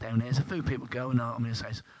able to get down there. There's a few people going. I'm going to say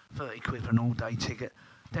it's 30 quid for an all-day ticket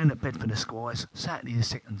down at Bedford the Squires, Saturday the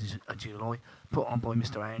 2nd of July, put on by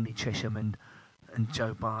Mr. Andy Chesham and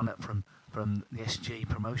Joe Barnett from the SG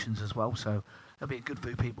Promotions as well. So there'll be a good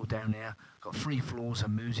few people down there. Got 3 floors of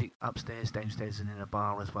music, upstairs, downstairs, and in a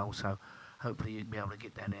bar as well. So hopefully you'll be able to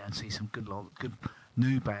get down there and see some good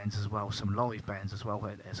new bands as well, some live bands as well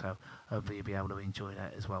out there. So hopefully you'll be able to enjoy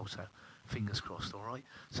that as well. So fingers crossed, all right.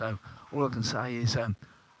 So all I can say is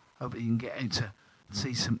hopefully you can get out to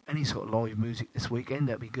see any sort of live music this weekend.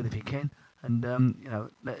 That'd be good if you can. And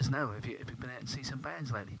let us know if you've been out and see some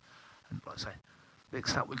bands lately. And like I say,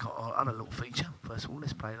 next up we've got our other little feature. First of all,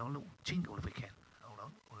 let's play our little jingle if we can. Hold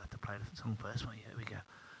on, we'll have to play the song first. Right, here we go.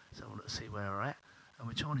 So let's see where we're at, and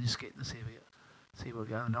we're trying to just get to see where we're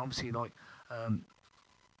going. And obviously, here we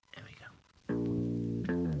go.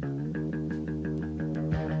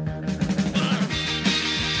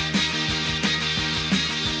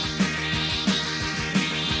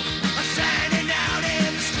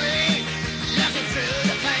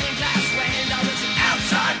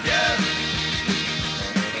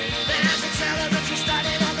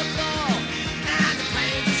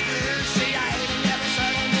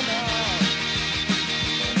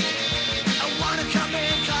 Come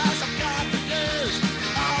in 'cause I've got the blues.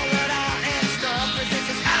 All that I am stuck with this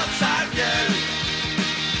is outside view.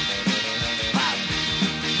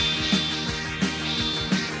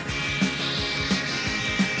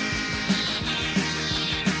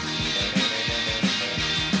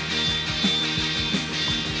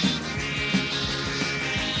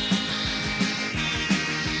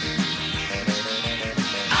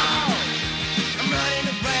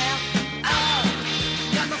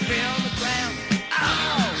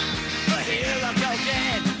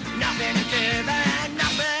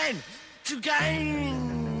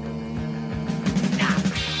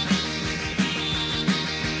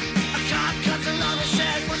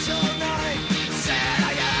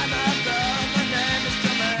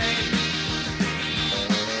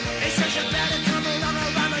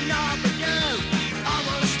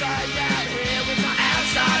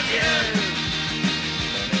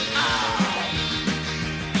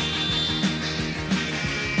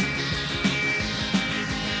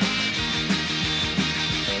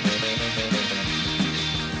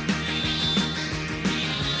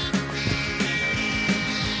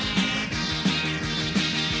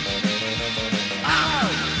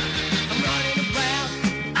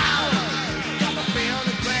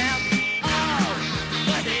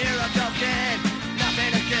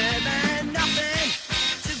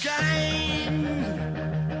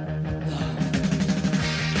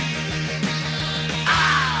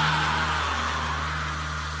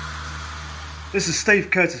 This is Steve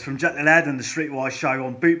Curtis from Jack the Lad and the Streetwise Show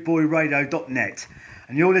on bootboyradio.net,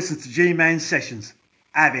 and you're listening to G-Man Sessions.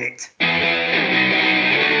 Have it.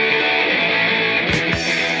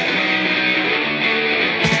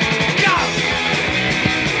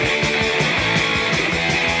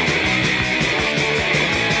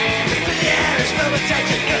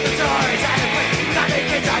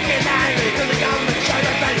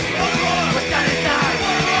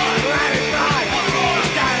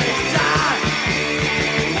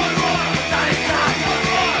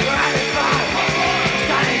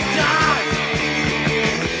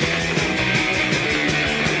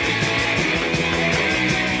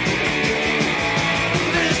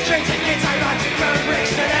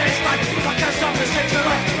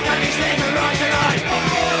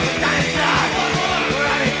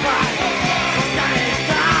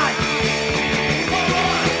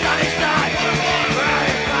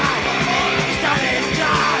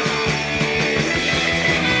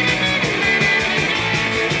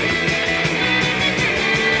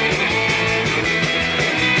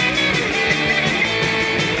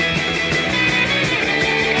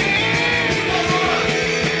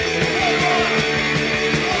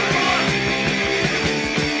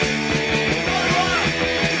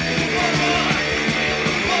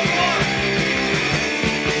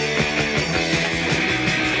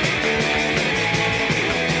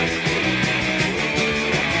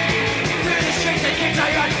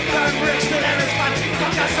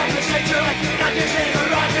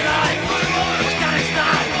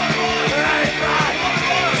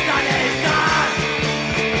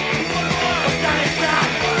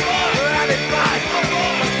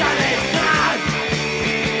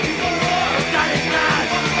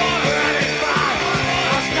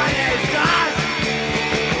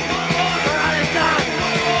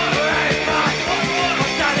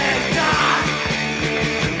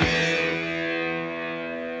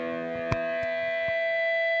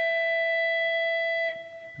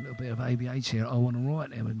 Here, I Want to Write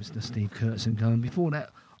there with Mr. Steve Kurtzen going. Before that,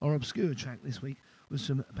 our obscure track this week was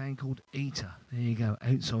from a band called Eater. There you go,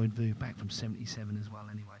 Outside View, back from 77 as well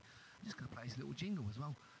anyway. I'm just going to play this little jingle as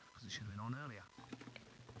well, because it should have been on earlier.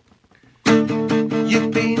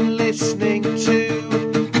 You've been listening to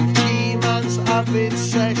G-Man's Avid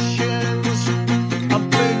Sessions on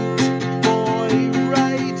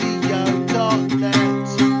BootboyRadio.net.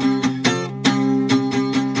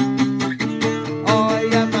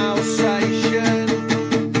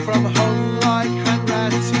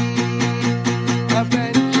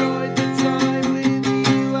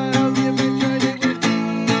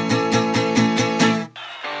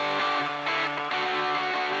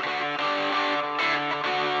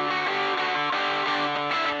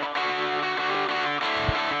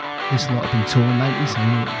 This lot have been torn lately, so a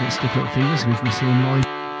bit stiff little fingers, we can see them live.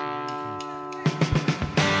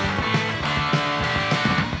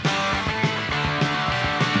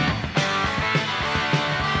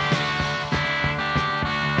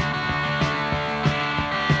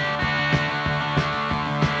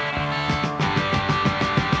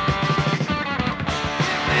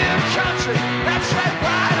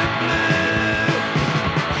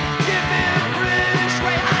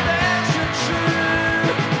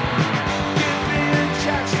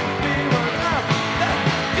 Jackson, be one of the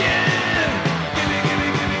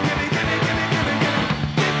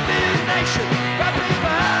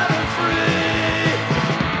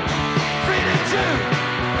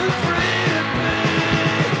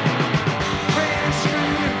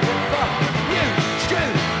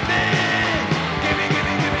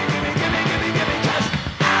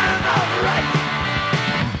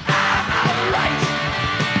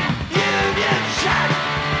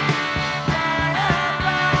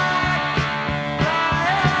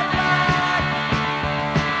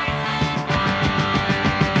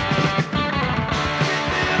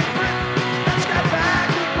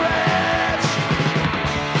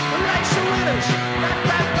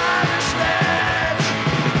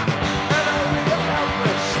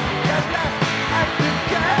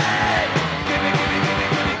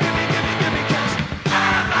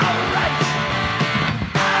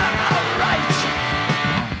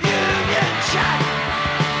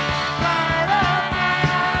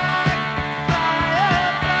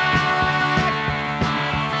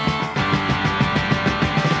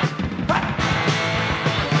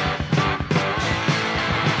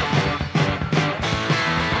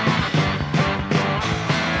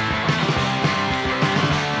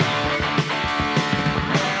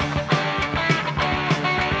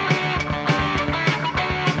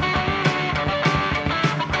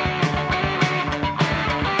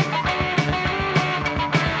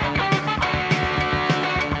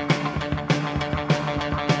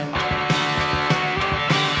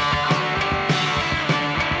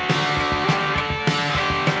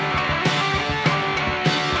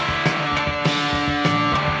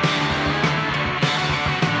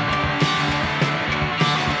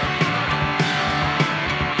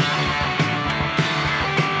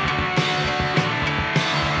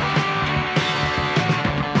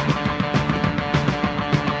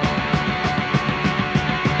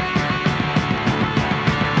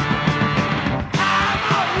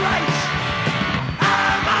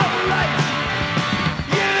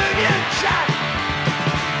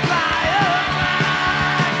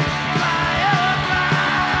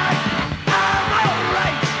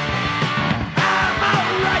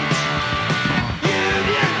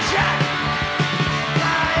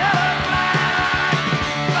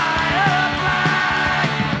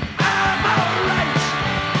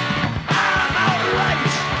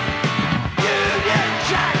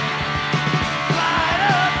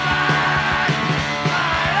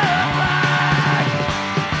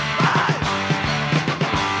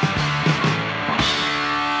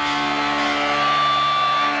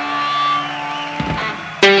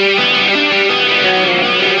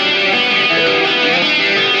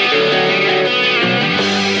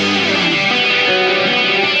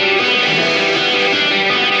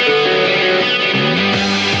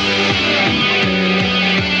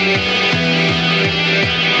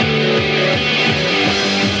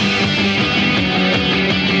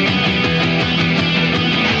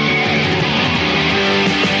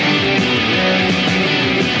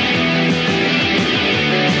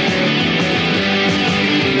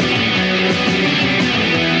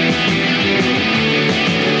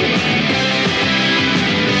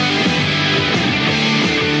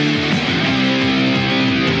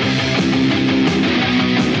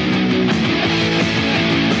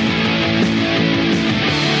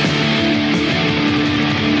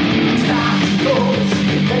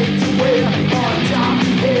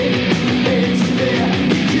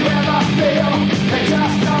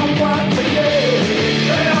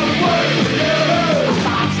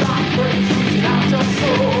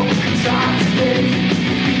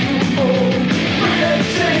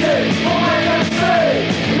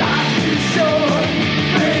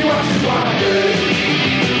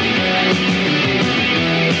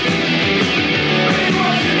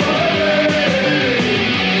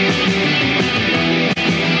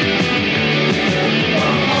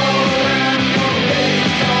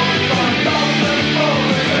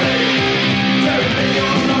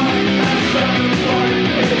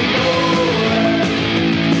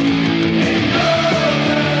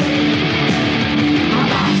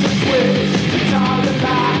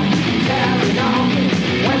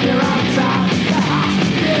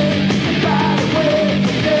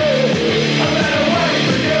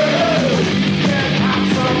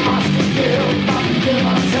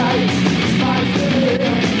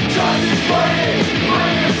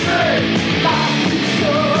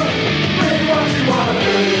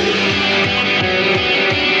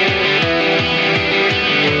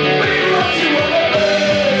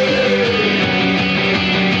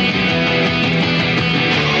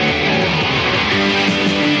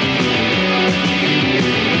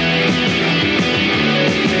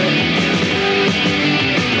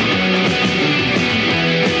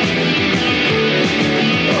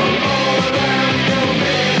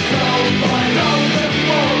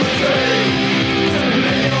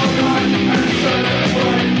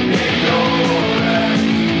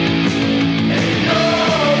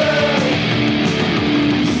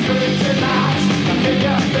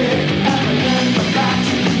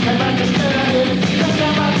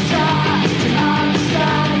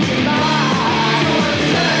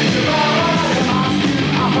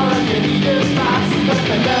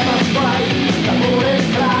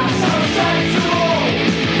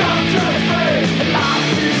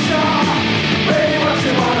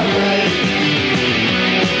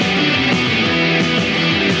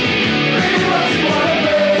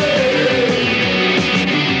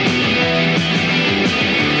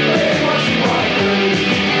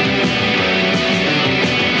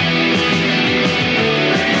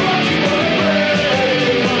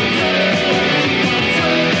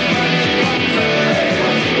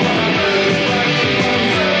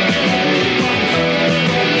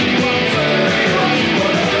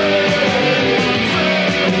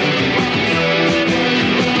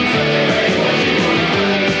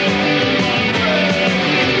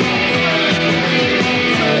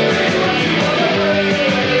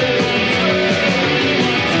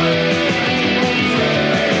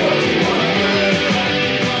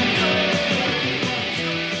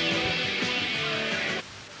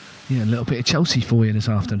Chelsea for you this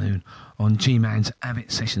afternoon on G-Man's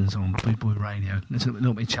Avid Sessions on Boot Boy Radio. There's a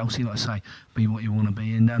little bit of Chelsea, like I say, be what you want to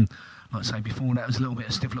be. And like I say, before that was a little bit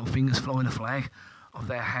of Stiff Little Fingers Flying the Flag of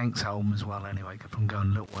their Hanks album as well, anyway, from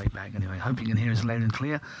going a little way back. Anyway, hope you can hear us loud and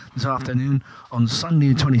clear this afternoon on Sunday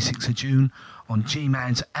the 26th of June on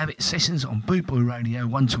G-Man's Avid Sessions on Boot Boy Radio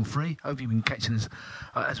 1 till 3. Hope you've been catching us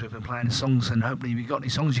as we've been playing the songs, and hopefully if you've got any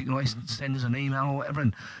songs you can always send us an email or whatever,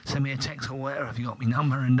 and send me a text or whatever if you got my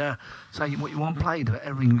number, and say what you want played.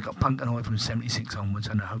 Everything we've got punk and oi from 76 onwards,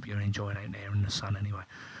 and I hope you're enjoying it there in the sun anyway.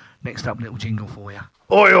 Next up, little jingle for you.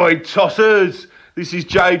 Oi, oi, tossers! This is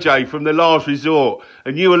JJ from The Last Resort,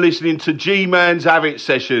 and you are listening to G-Man's Avid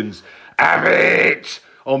Sessions. Avid!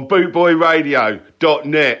 On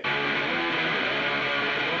bootboyradio.net.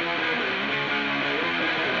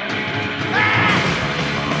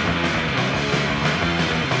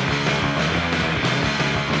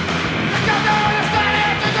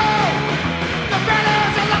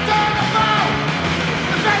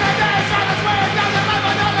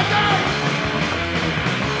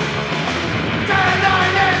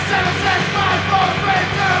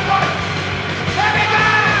 Here we go!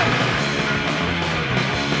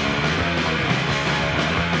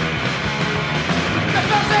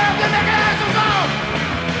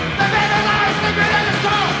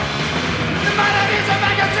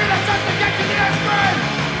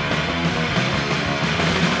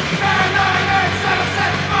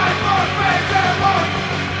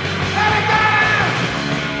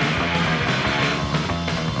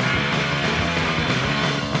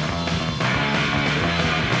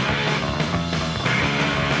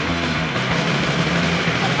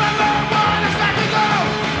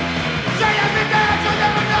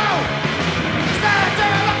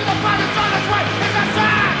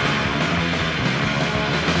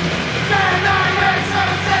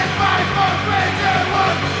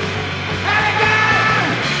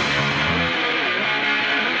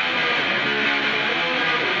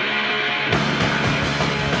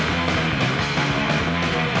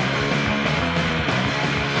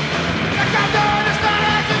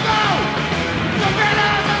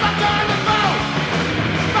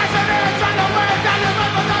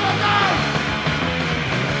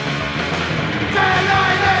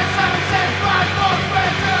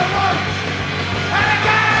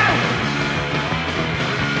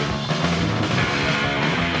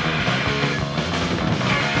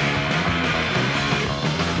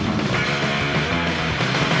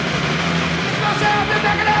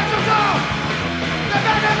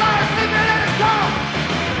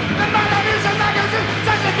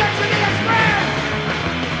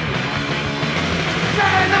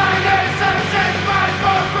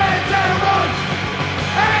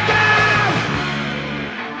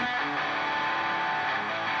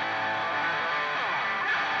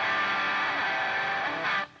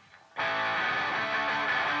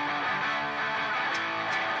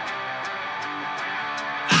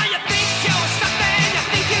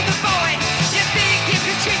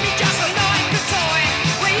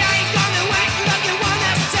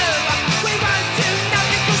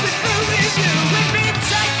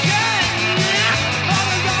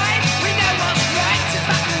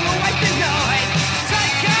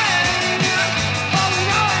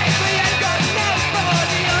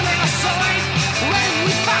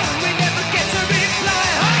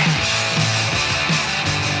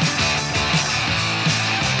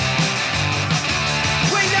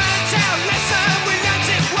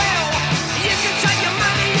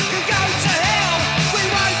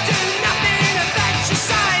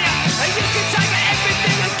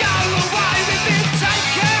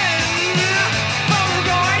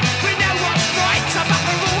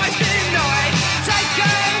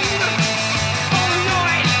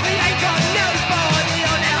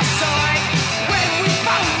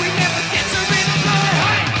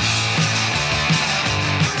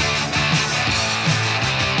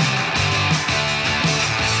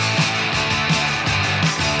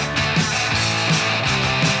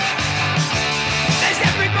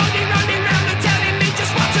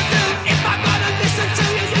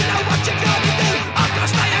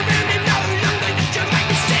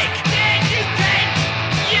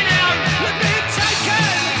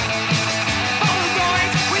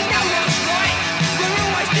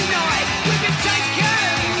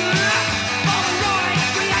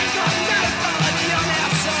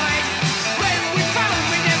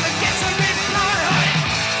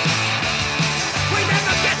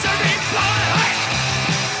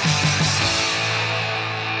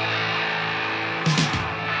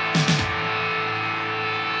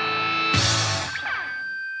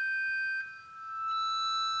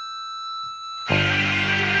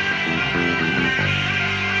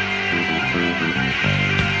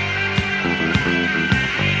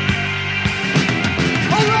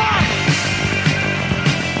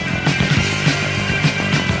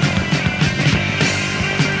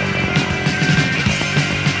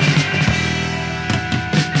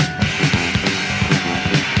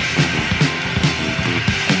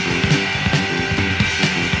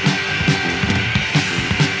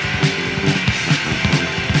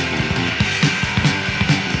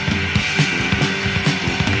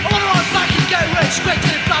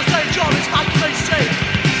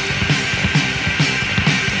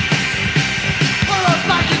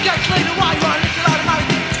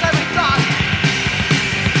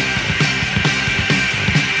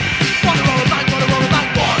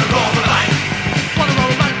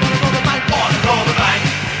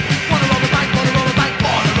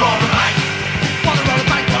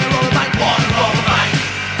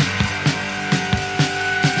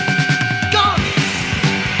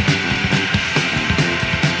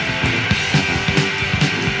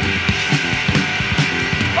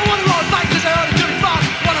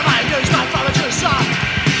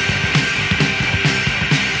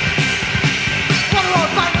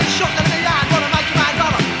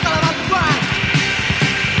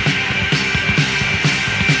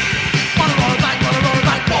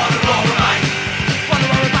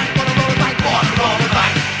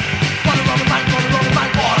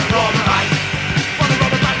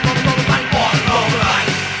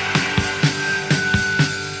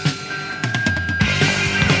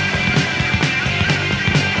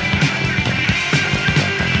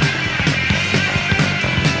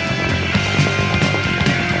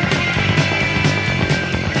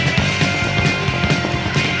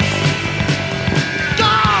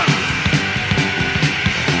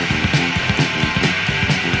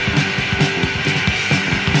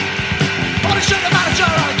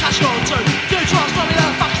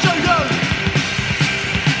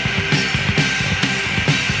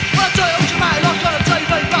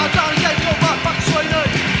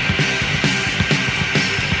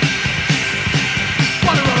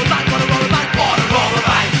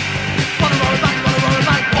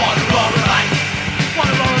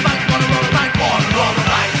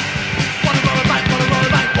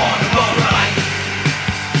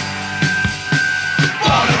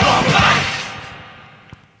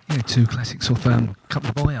 two classics off a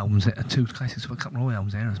couple of Oi albums. Two classics off a couple of Oi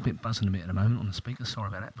albums there. It's a bit buzzing a bit at the moment on the speaker. Sorry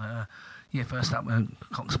about that. But yeah, first up,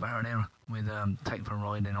 Cock Sparrow there with Take for a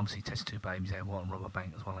Ride, and obviously Test Two Babies there, White and Rubber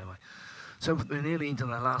Bank as well. Anyway, so we're nearly into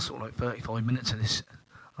the last sort of like 35 minutes of this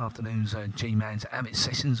afternoon's G-Man's Avid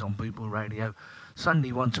Sessions on Boot Boy Radio.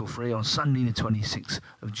 Sunday 1 till 3 on Sunday the 26th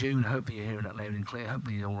of June. Hopefully you're hearing that loud and clear.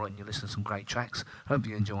 Hopefully you're all right and you're listening to some great tracks. Hopefully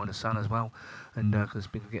you're enjoying the sun as well, and because it's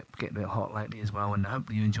been getting a bit hot lately as well. And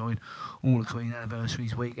hopefully you enjoyed all the Queen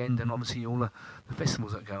Anniversaries weekend, and obviously all the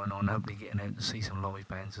festivals that are going on. Hopefully getting out to see some live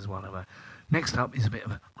bands as well. Next up is a bit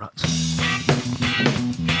of a Ruts.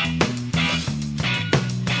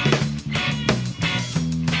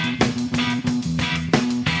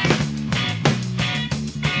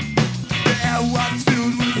 Was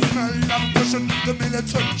filled with the smell of passion, the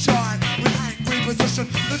militant shine with angry position,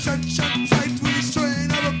 the tension tight with the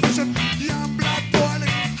strain of oppression, young blood boiling,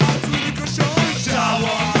 heart with the cushion.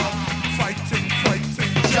 Jawa, fighting,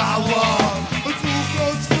 Jawa, a too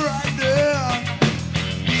close Friday.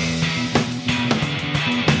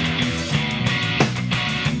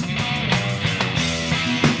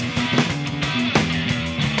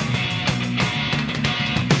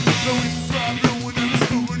 The winds are blowing and the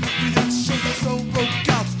storm reaction, so broke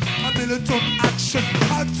out. A militant action,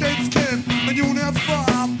 hot takes skin, and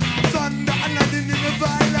uniform, thunder and lightning in a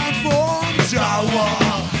violent form. Jawa,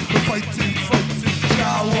 fighting,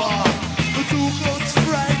 Jawa, the too close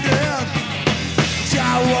Friday.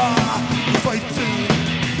 Jawa, fighting.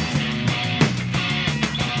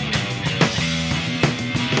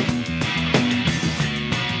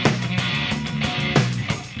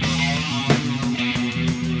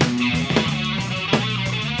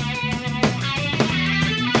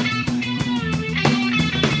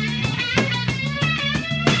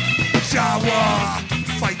 Jawa,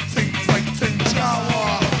 fighting, Jawa,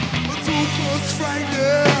 a too close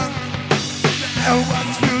frightening. The air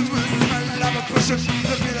was filled with the smell of oppression,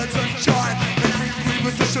 the militant joy, the angry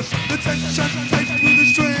position, the tension tight with the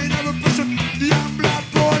strain of oppression, the young blood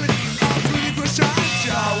boiling, heart with the question.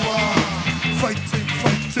 Jawa, fighting,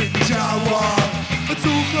 Jawa, a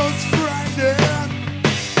too close frightening.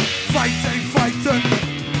 Fighting,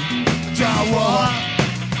 Jawa.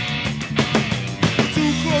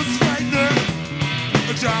 Too close frightening,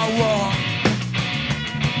 Jawa.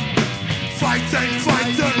 Fighting,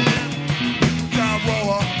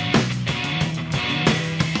 Jawa.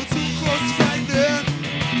 Too close frightening,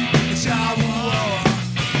 Jawa.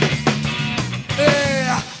 Hey,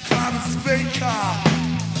 I'm a speaker,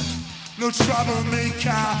 no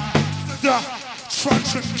troublemaker. The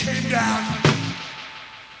truncheon came down,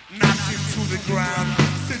 knocked him to the ground.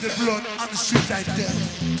 See the blood on the street right there.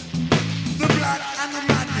 The blood and the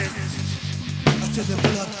madness. I said the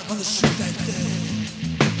blood on the street right there.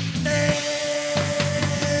 Yeah.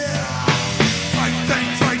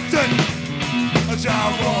 Fighting, a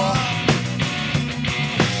Jawa.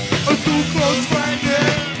 A too close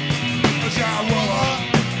fighting, a Jawa.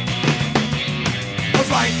 A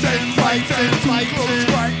fighting, too close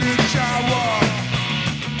fighting, Jawa.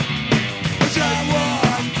 A Jawa.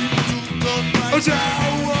 A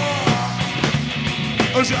Jawa.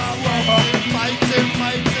 A Jawa, fighting,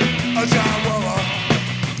 a Jawa,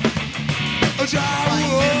 a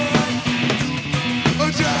Jawa,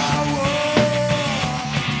 a Jawa,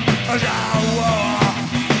 a Jawa,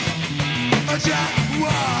 a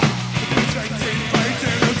Jawa. Fighting,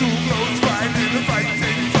 a too close fighting,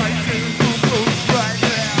 fighting, too close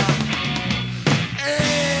fighting.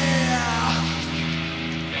 Yeah.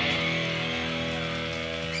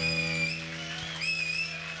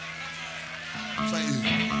 Thank you.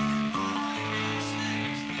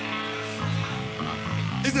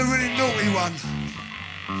 It's a really naughty one.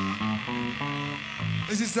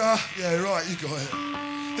 This is yeah, right, you got it.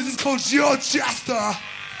 This is called Georgester.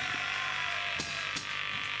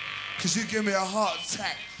 Cause you give me a heart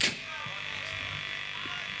attack.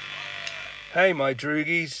 Hey my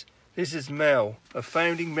droogies, this is Mel, a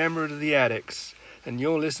founding member of the Addicts, and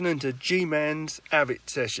you're listening to G-Man's Avid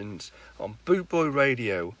Sessions on Boot Boy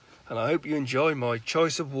Radio, and I hope you enjoy my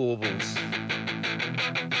choice of warbles.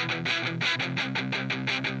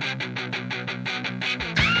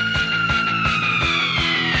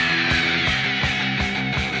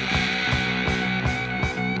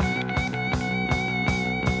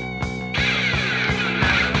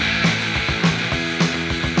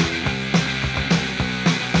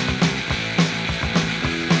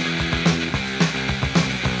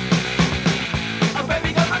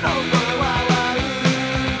 Baby got my number, wow, wow,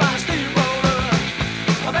 my steamroller.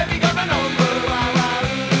 Baby got my number.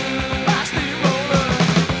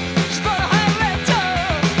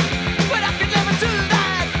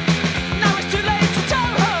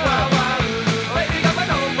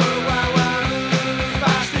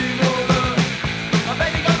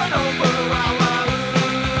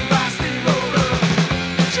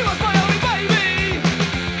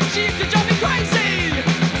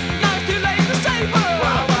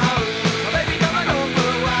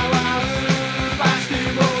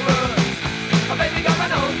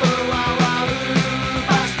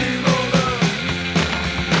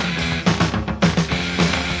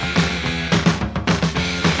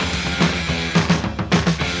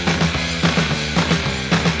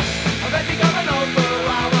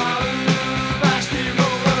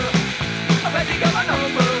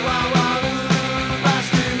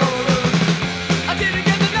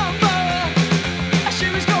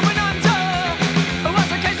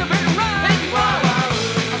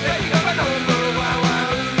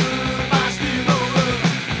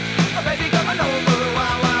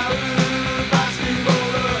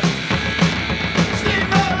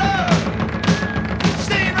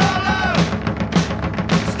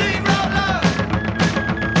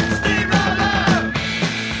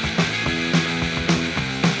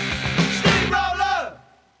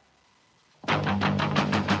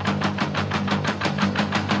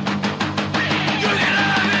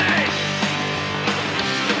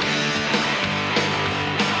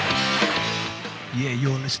 Yeah,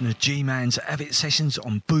 you're listening to G-Man's Avid Sessions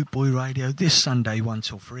on Boot Boy Radio this Sunday 1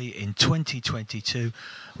 till 3 in 2022.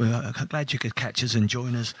 We're glad you could catch us and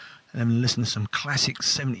join us and listen to some classic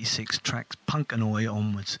 76 tracks, punk and oi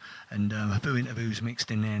onwards, and a few interviews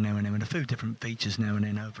mixed in there now and then, and a few different features now and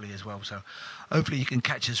then, hopefully, as well. So hopefully you can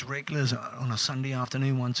catch us regulars on a Sunday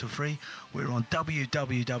afternoon 1 till 3. We're on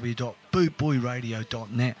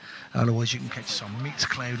www.bootboyradio.net. Otherwise you can catch us on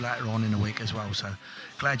Mixcloud later on in the week as well. So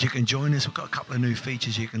glad you can join us. We've got a couple of new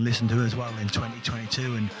features you can listen to as well in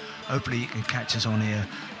 2022, and hopefully you can catch us on here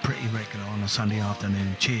pretty regular on a Sunday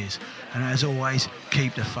afternoon. Cheers. And as always,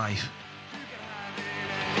 keep the faith.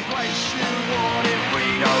 The place you want it,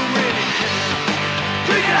 we don't really care.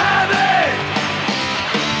 You can have it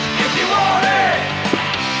if you want it.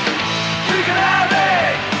 You can have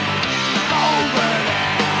it over there.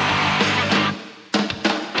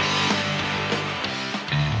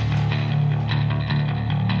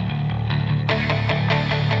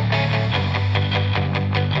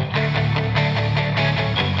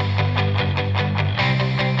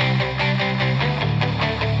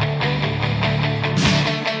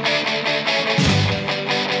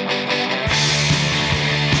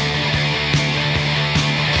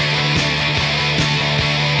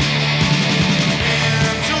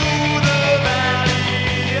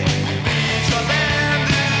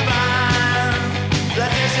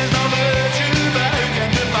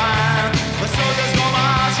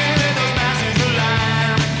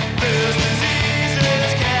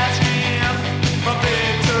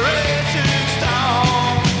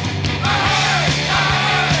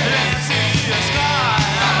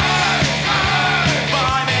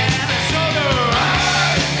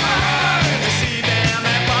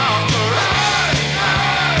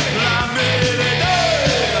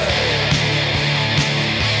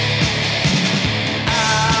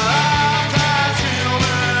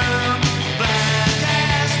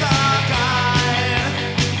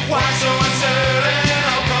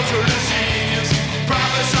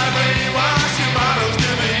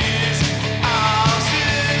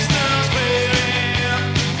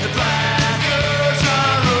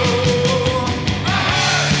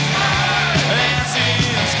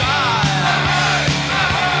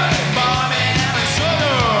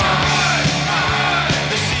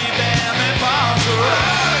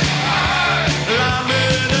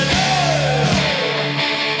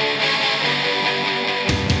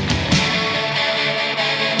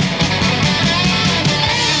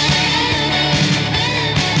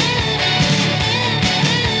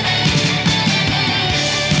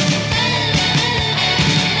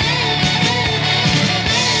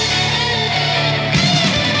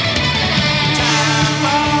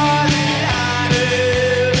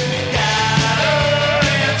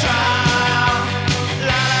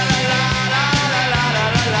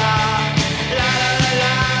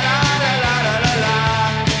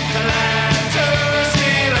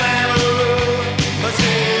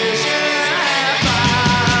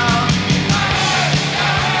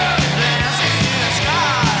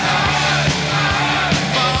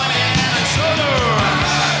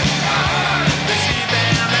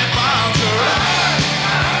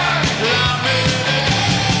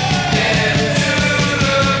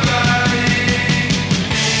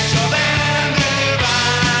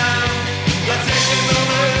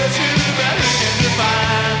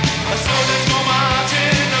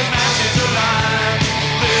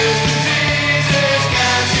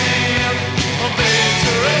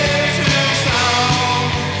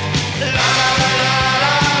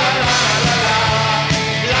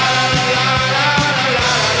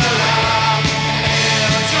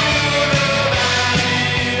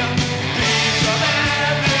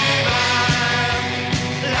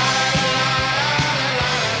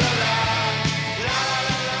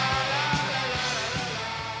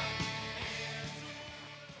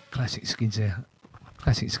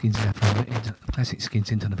 Classic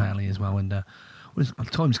Skins Into the Valley as well, and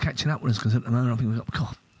time's catching up with us because at the moment I think we've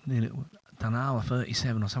got nearly done an hour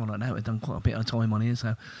 37 or something like that. We've done quite a bit of time on here,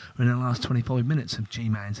 so we're in the last 25 minutes of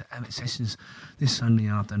G-Man's Avid Sessions this Sunday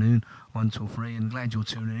afternoon 1 till 3, and glad you're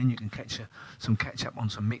tuning in. You can catch some catch up on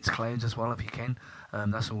some Mixclouds as well if you can.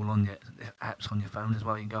 That's all on your apps on your phone as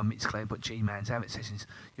well. You can go on Mixcloud, but G-Man's Avid Sessions,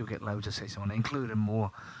 you'll get loads of sessions on there, including more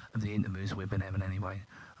of the interviews we've been having anyway.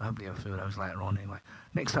 I hope you have a few of those later on anyway.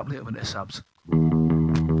 Next up, a little bit of subs.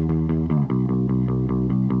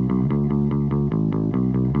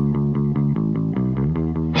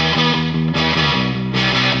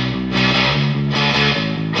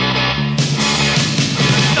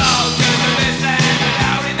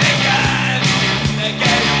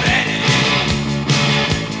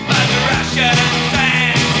 Russian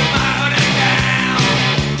tanks are mounting down.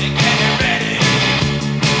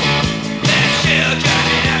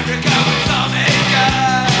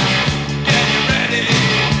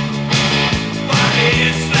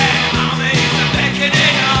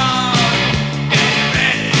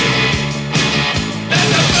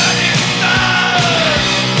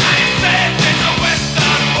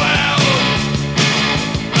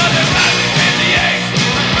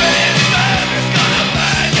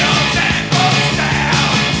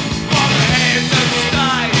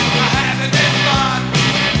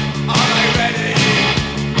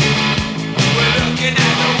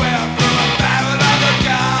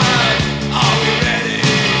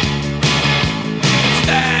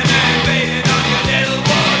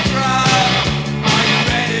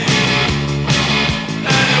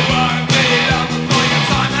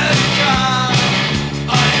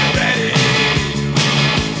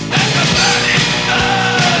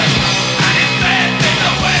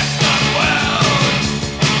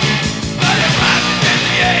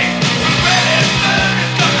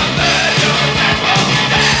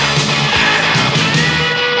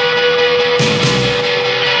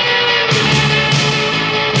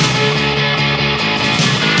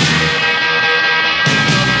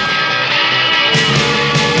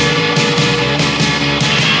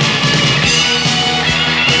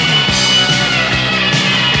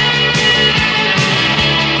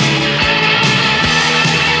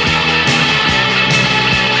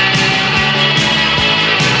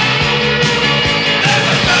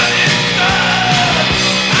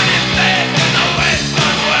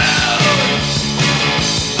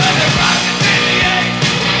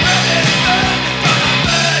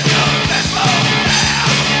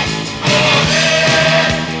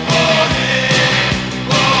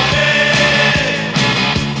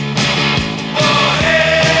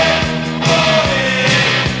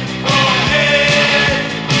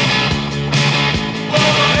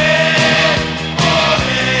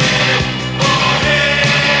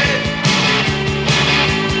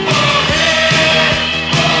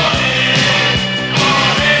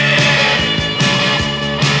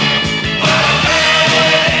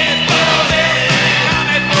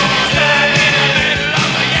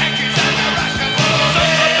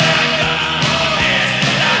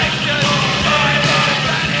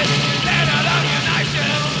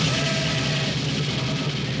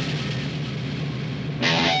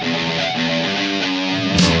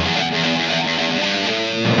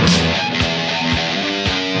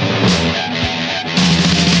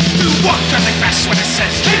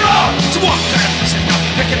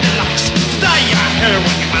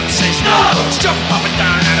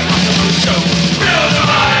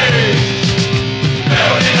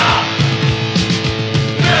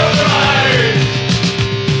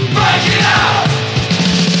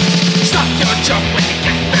 job when you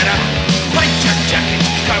get better. Paint your jacket,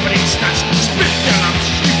 covered in studs. Split the lumps,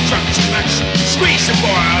 you drunk too much. Squeeze the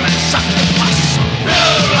boil and suck the pus.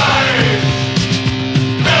 Feel the rain,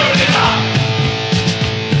 build it up.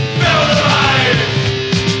 Feel the rain,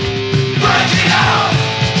 break it out.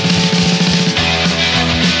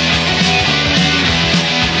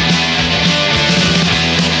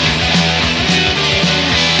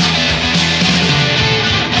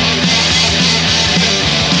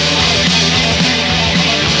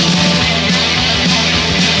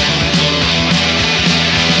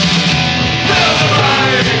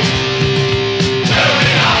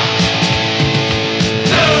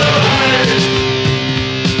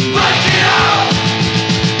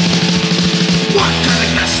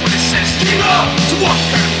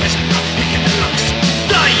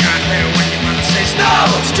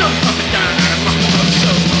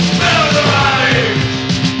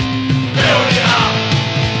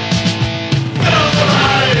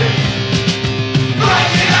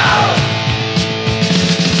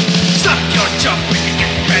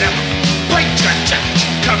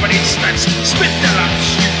 Spit the lumps,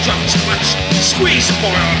 you drunk too much. Squeeze the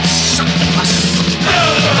boil, suck the pus.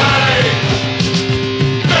 Feel the rain,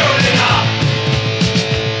 build it up.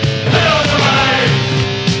 Feel the rain,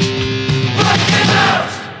 break it out.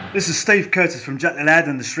 This is Steve Curtis from Jack the Lad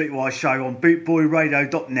and the Streetwise Show on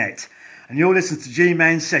bootboyradio.net, and you're listening to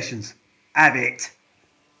G-Man Sessions. Have it.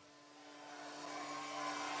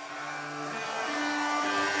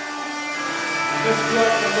 Let's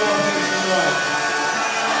work the market tonight.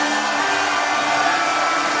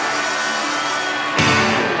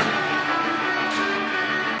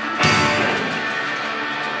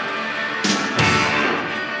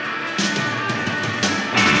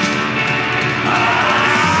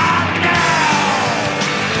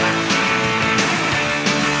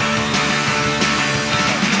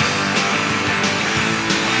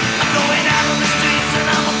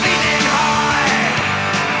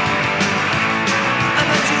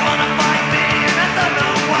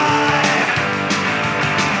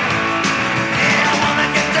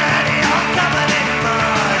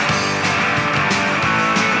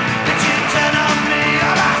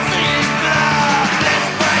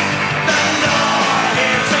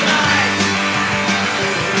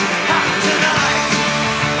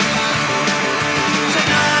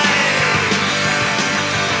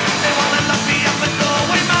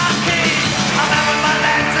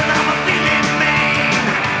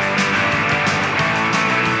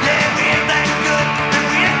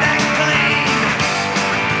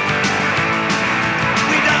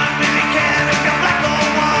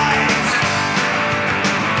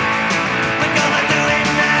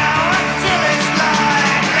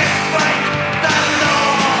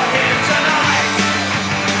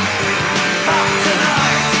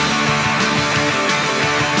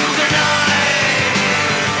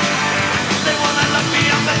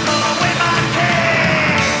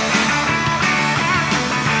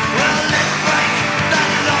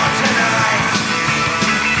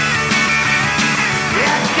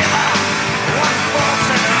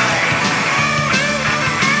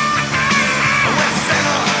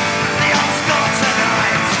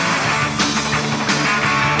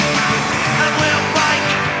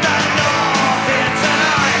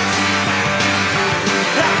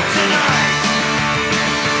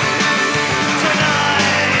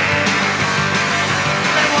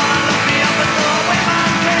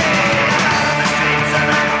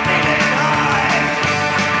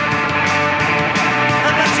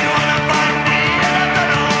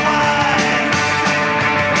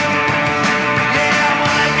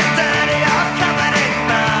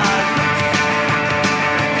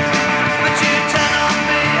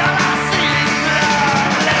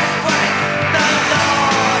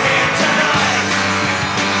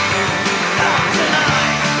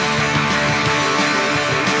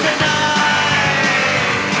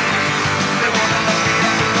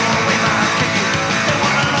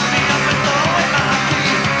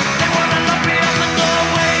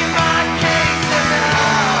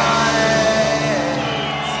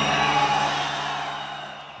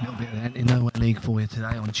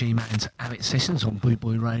 G-Man's Habit Sessions on Boot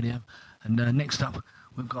Boy Radio. And next up,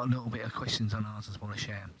 we've got a little bit of questions and answers I want to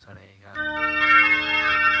share. So there you go.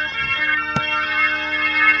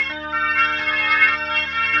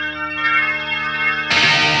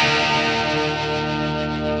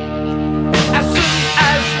 As soon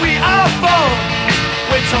as we are born,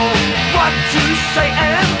 we're told what to say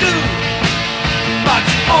and do. But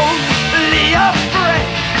only a friend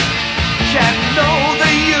can know the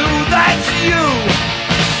you that's you.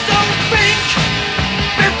 So think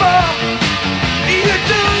before you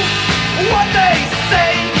do what they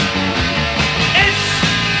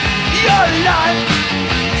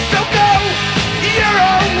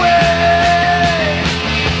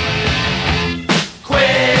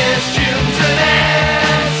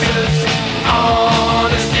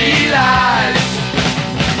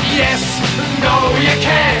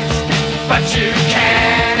but you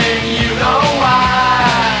can and you know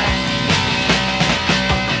why.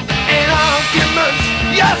 An argument,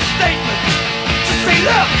 your statement, to say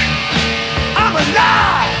look, I'm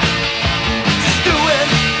alive. Just doing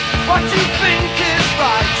what you think is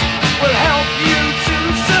right will help you to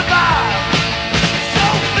survive. So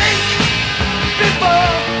think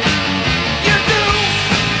before you do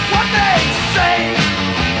what they say.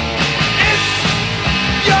 It's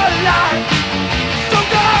your life, so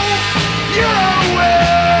go your way.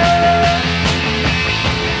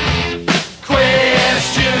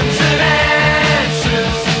 Questions and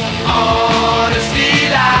answers, honesty,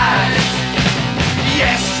 lies.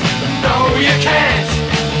 Yes, no, you can't,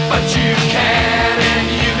 but you can, and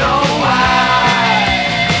you know why.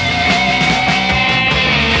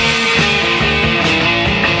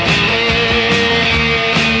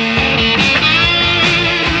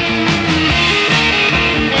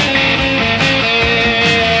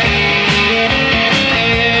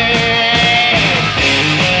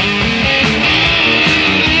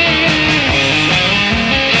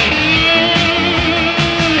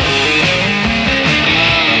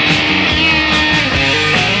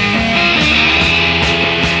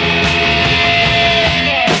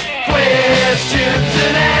 Questions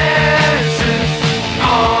and answers,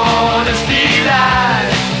 honesty,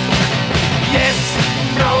 lies. Yes,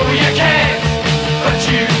 no, you can't, but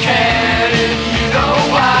you can if you know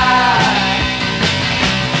why.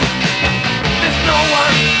 There's no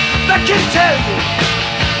one that can tell you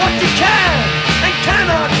what you can and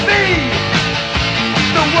cannot be.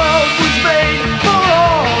 The world was made for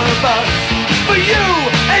all of us, for you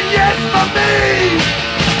and yes, for me.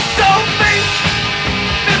 So think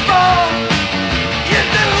before you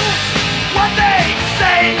do what they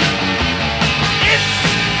say. It's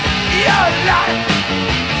your life,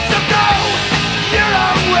 so go your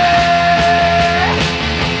own way.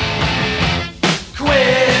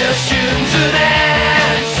 Questions and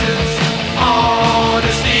answers,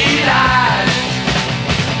 honesty, lies.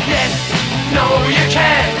 Yes, no, you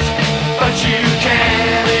can't, but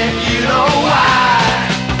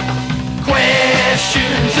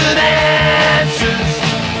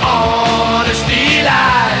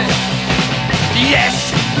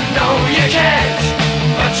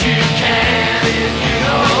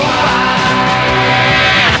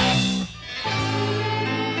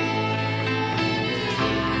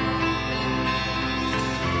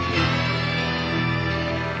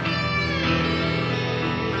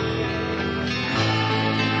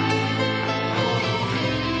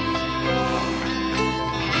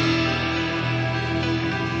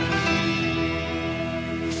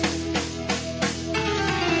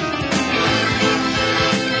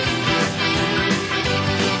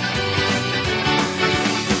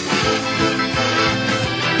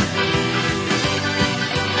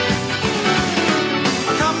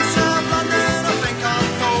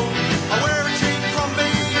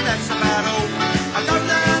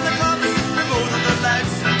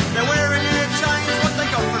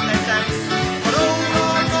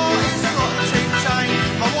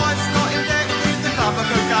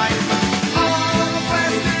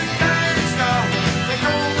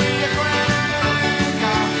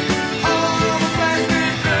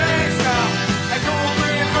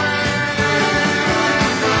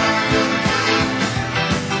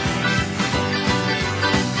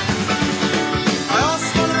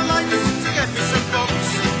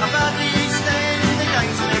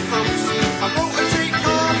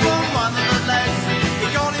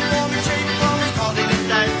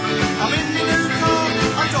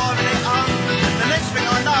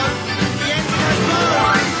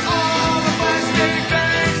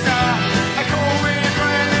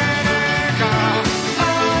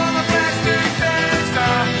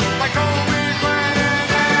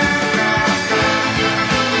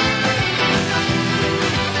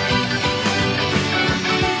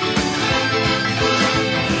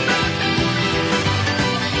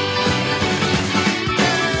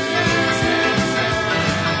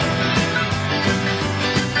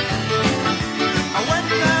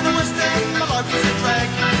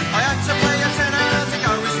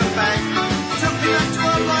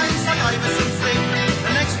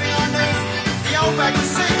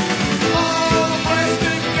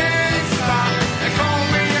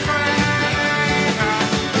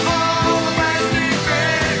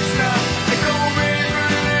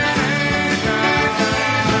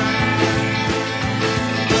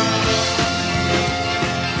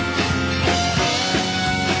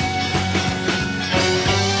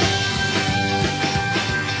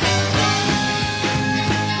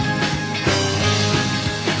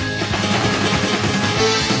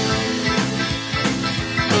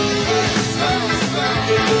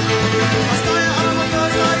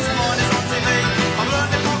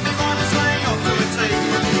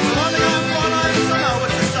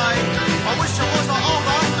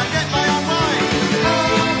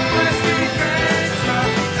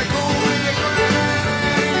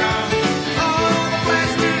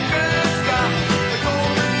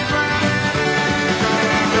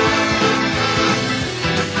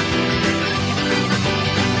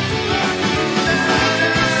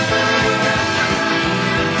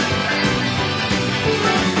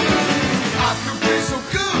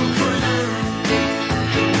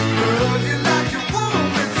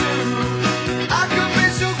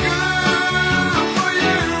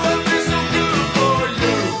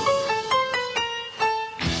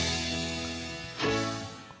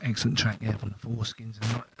excellent track there from the Foreskins.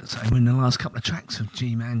 And like I say, we're in the last couple of tracks of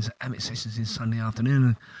G-Man's Abbott Sessions this Sunday afternoon.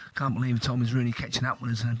 And can't believe Tom is really catching up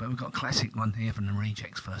with us. But we've got a classic one here from the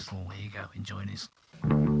Rejects first of all. Here you go. Enjoy this.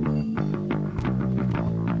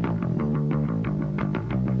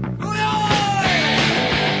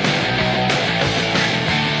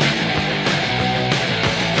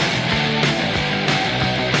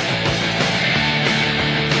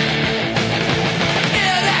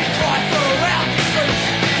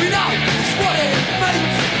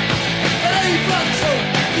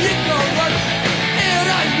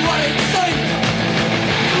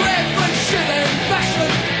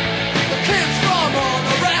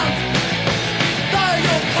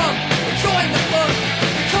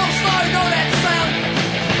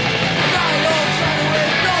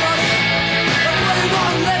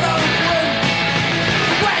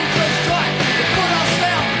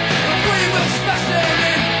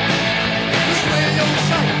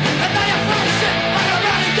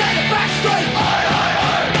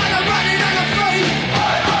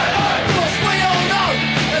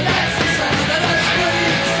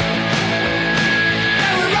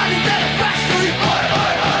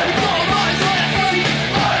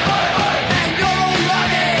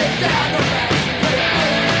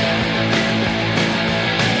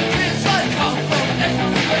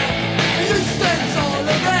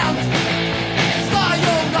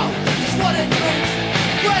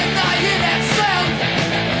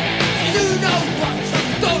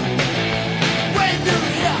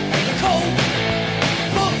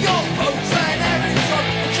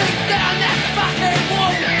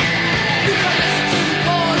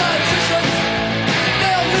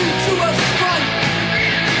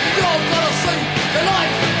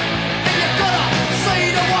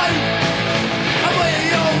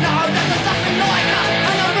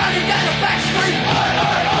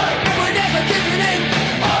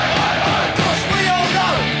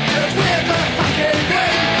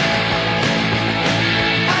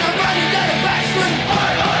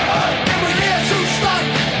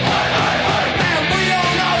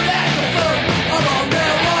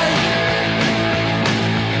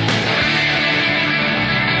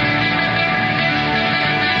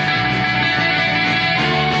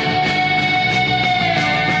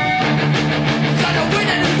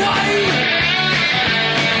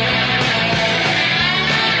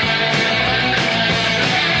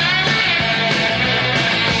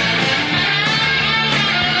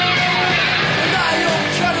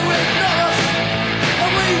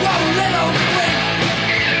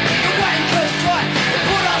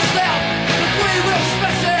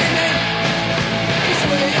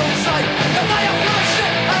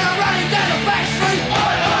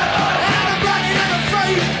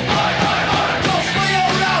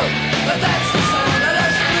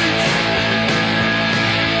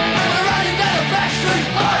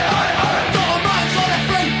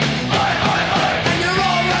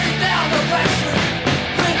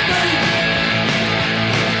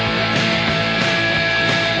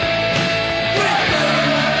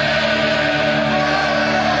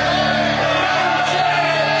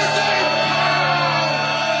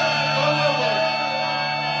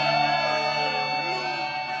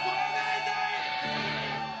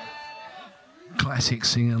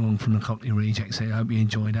 Singing along from the Cockney Rejects here. I hope you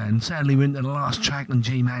enjoyed that. And sadly, we're into the last track on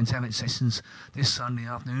G-Man's Abbott Sessions this Sunday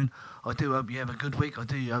afternoon. I do hope you have a good week. I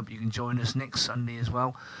do hope you can join us next Sunday as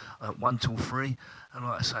well, 1 till 3. And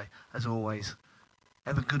like I say, as always,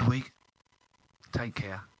 have a good week, take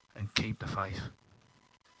care, and keep the faith.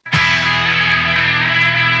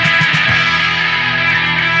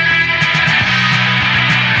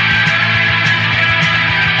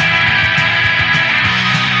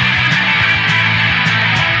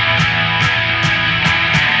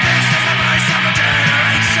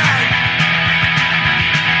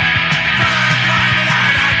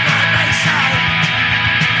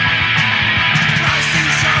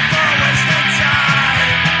 Wasted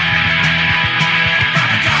time, but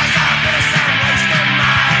because of this I'm wasting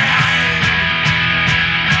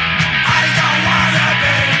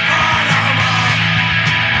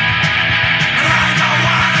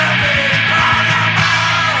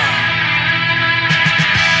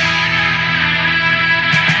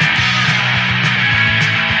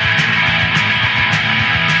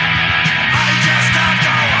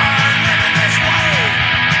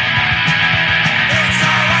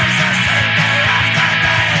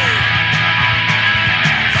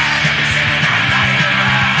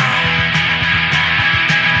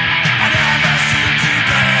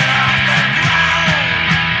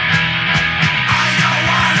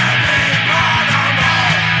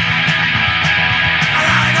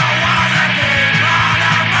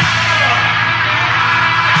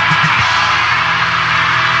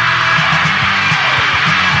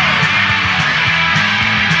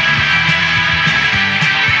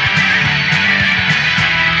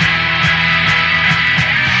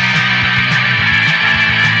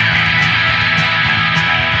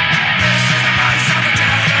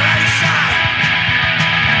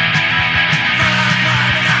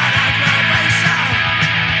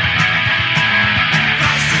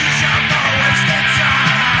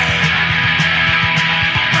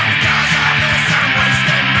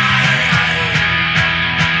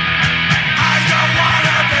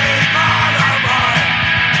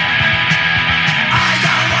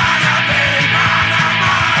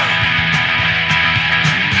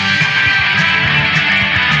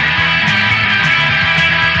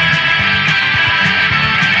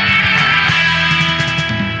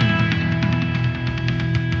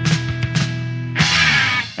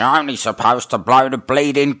You're only supposed to blow the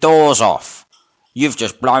bleeding doors off. You've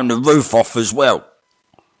just blown the roof off as well.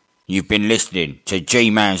 You've been listening to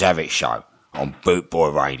G-Man's Have It Show on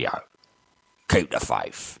Bootboy Radio. Keep the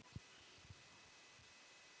faith.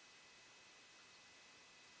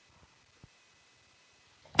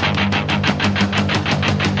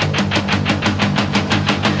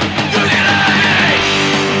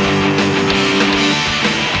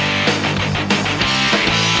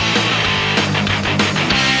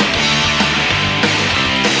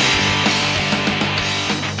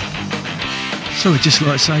 So we'd just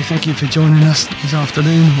like to say thank you for joining us this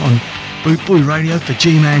afternoon on Bootboy Radio for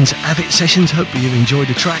G-Man's Avid Sessions. Hope you've enjoyed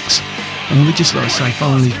the tracks. And we'd just like to say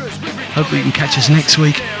finally, hope you can catch us next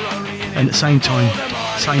week and at the same time,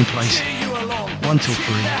 same place, 1 till 3,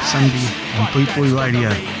 Sunday on Bootboy Radio.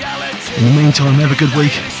 In the meantime, have a good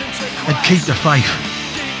week and keep the faith.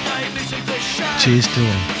 Cheers to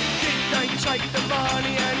all.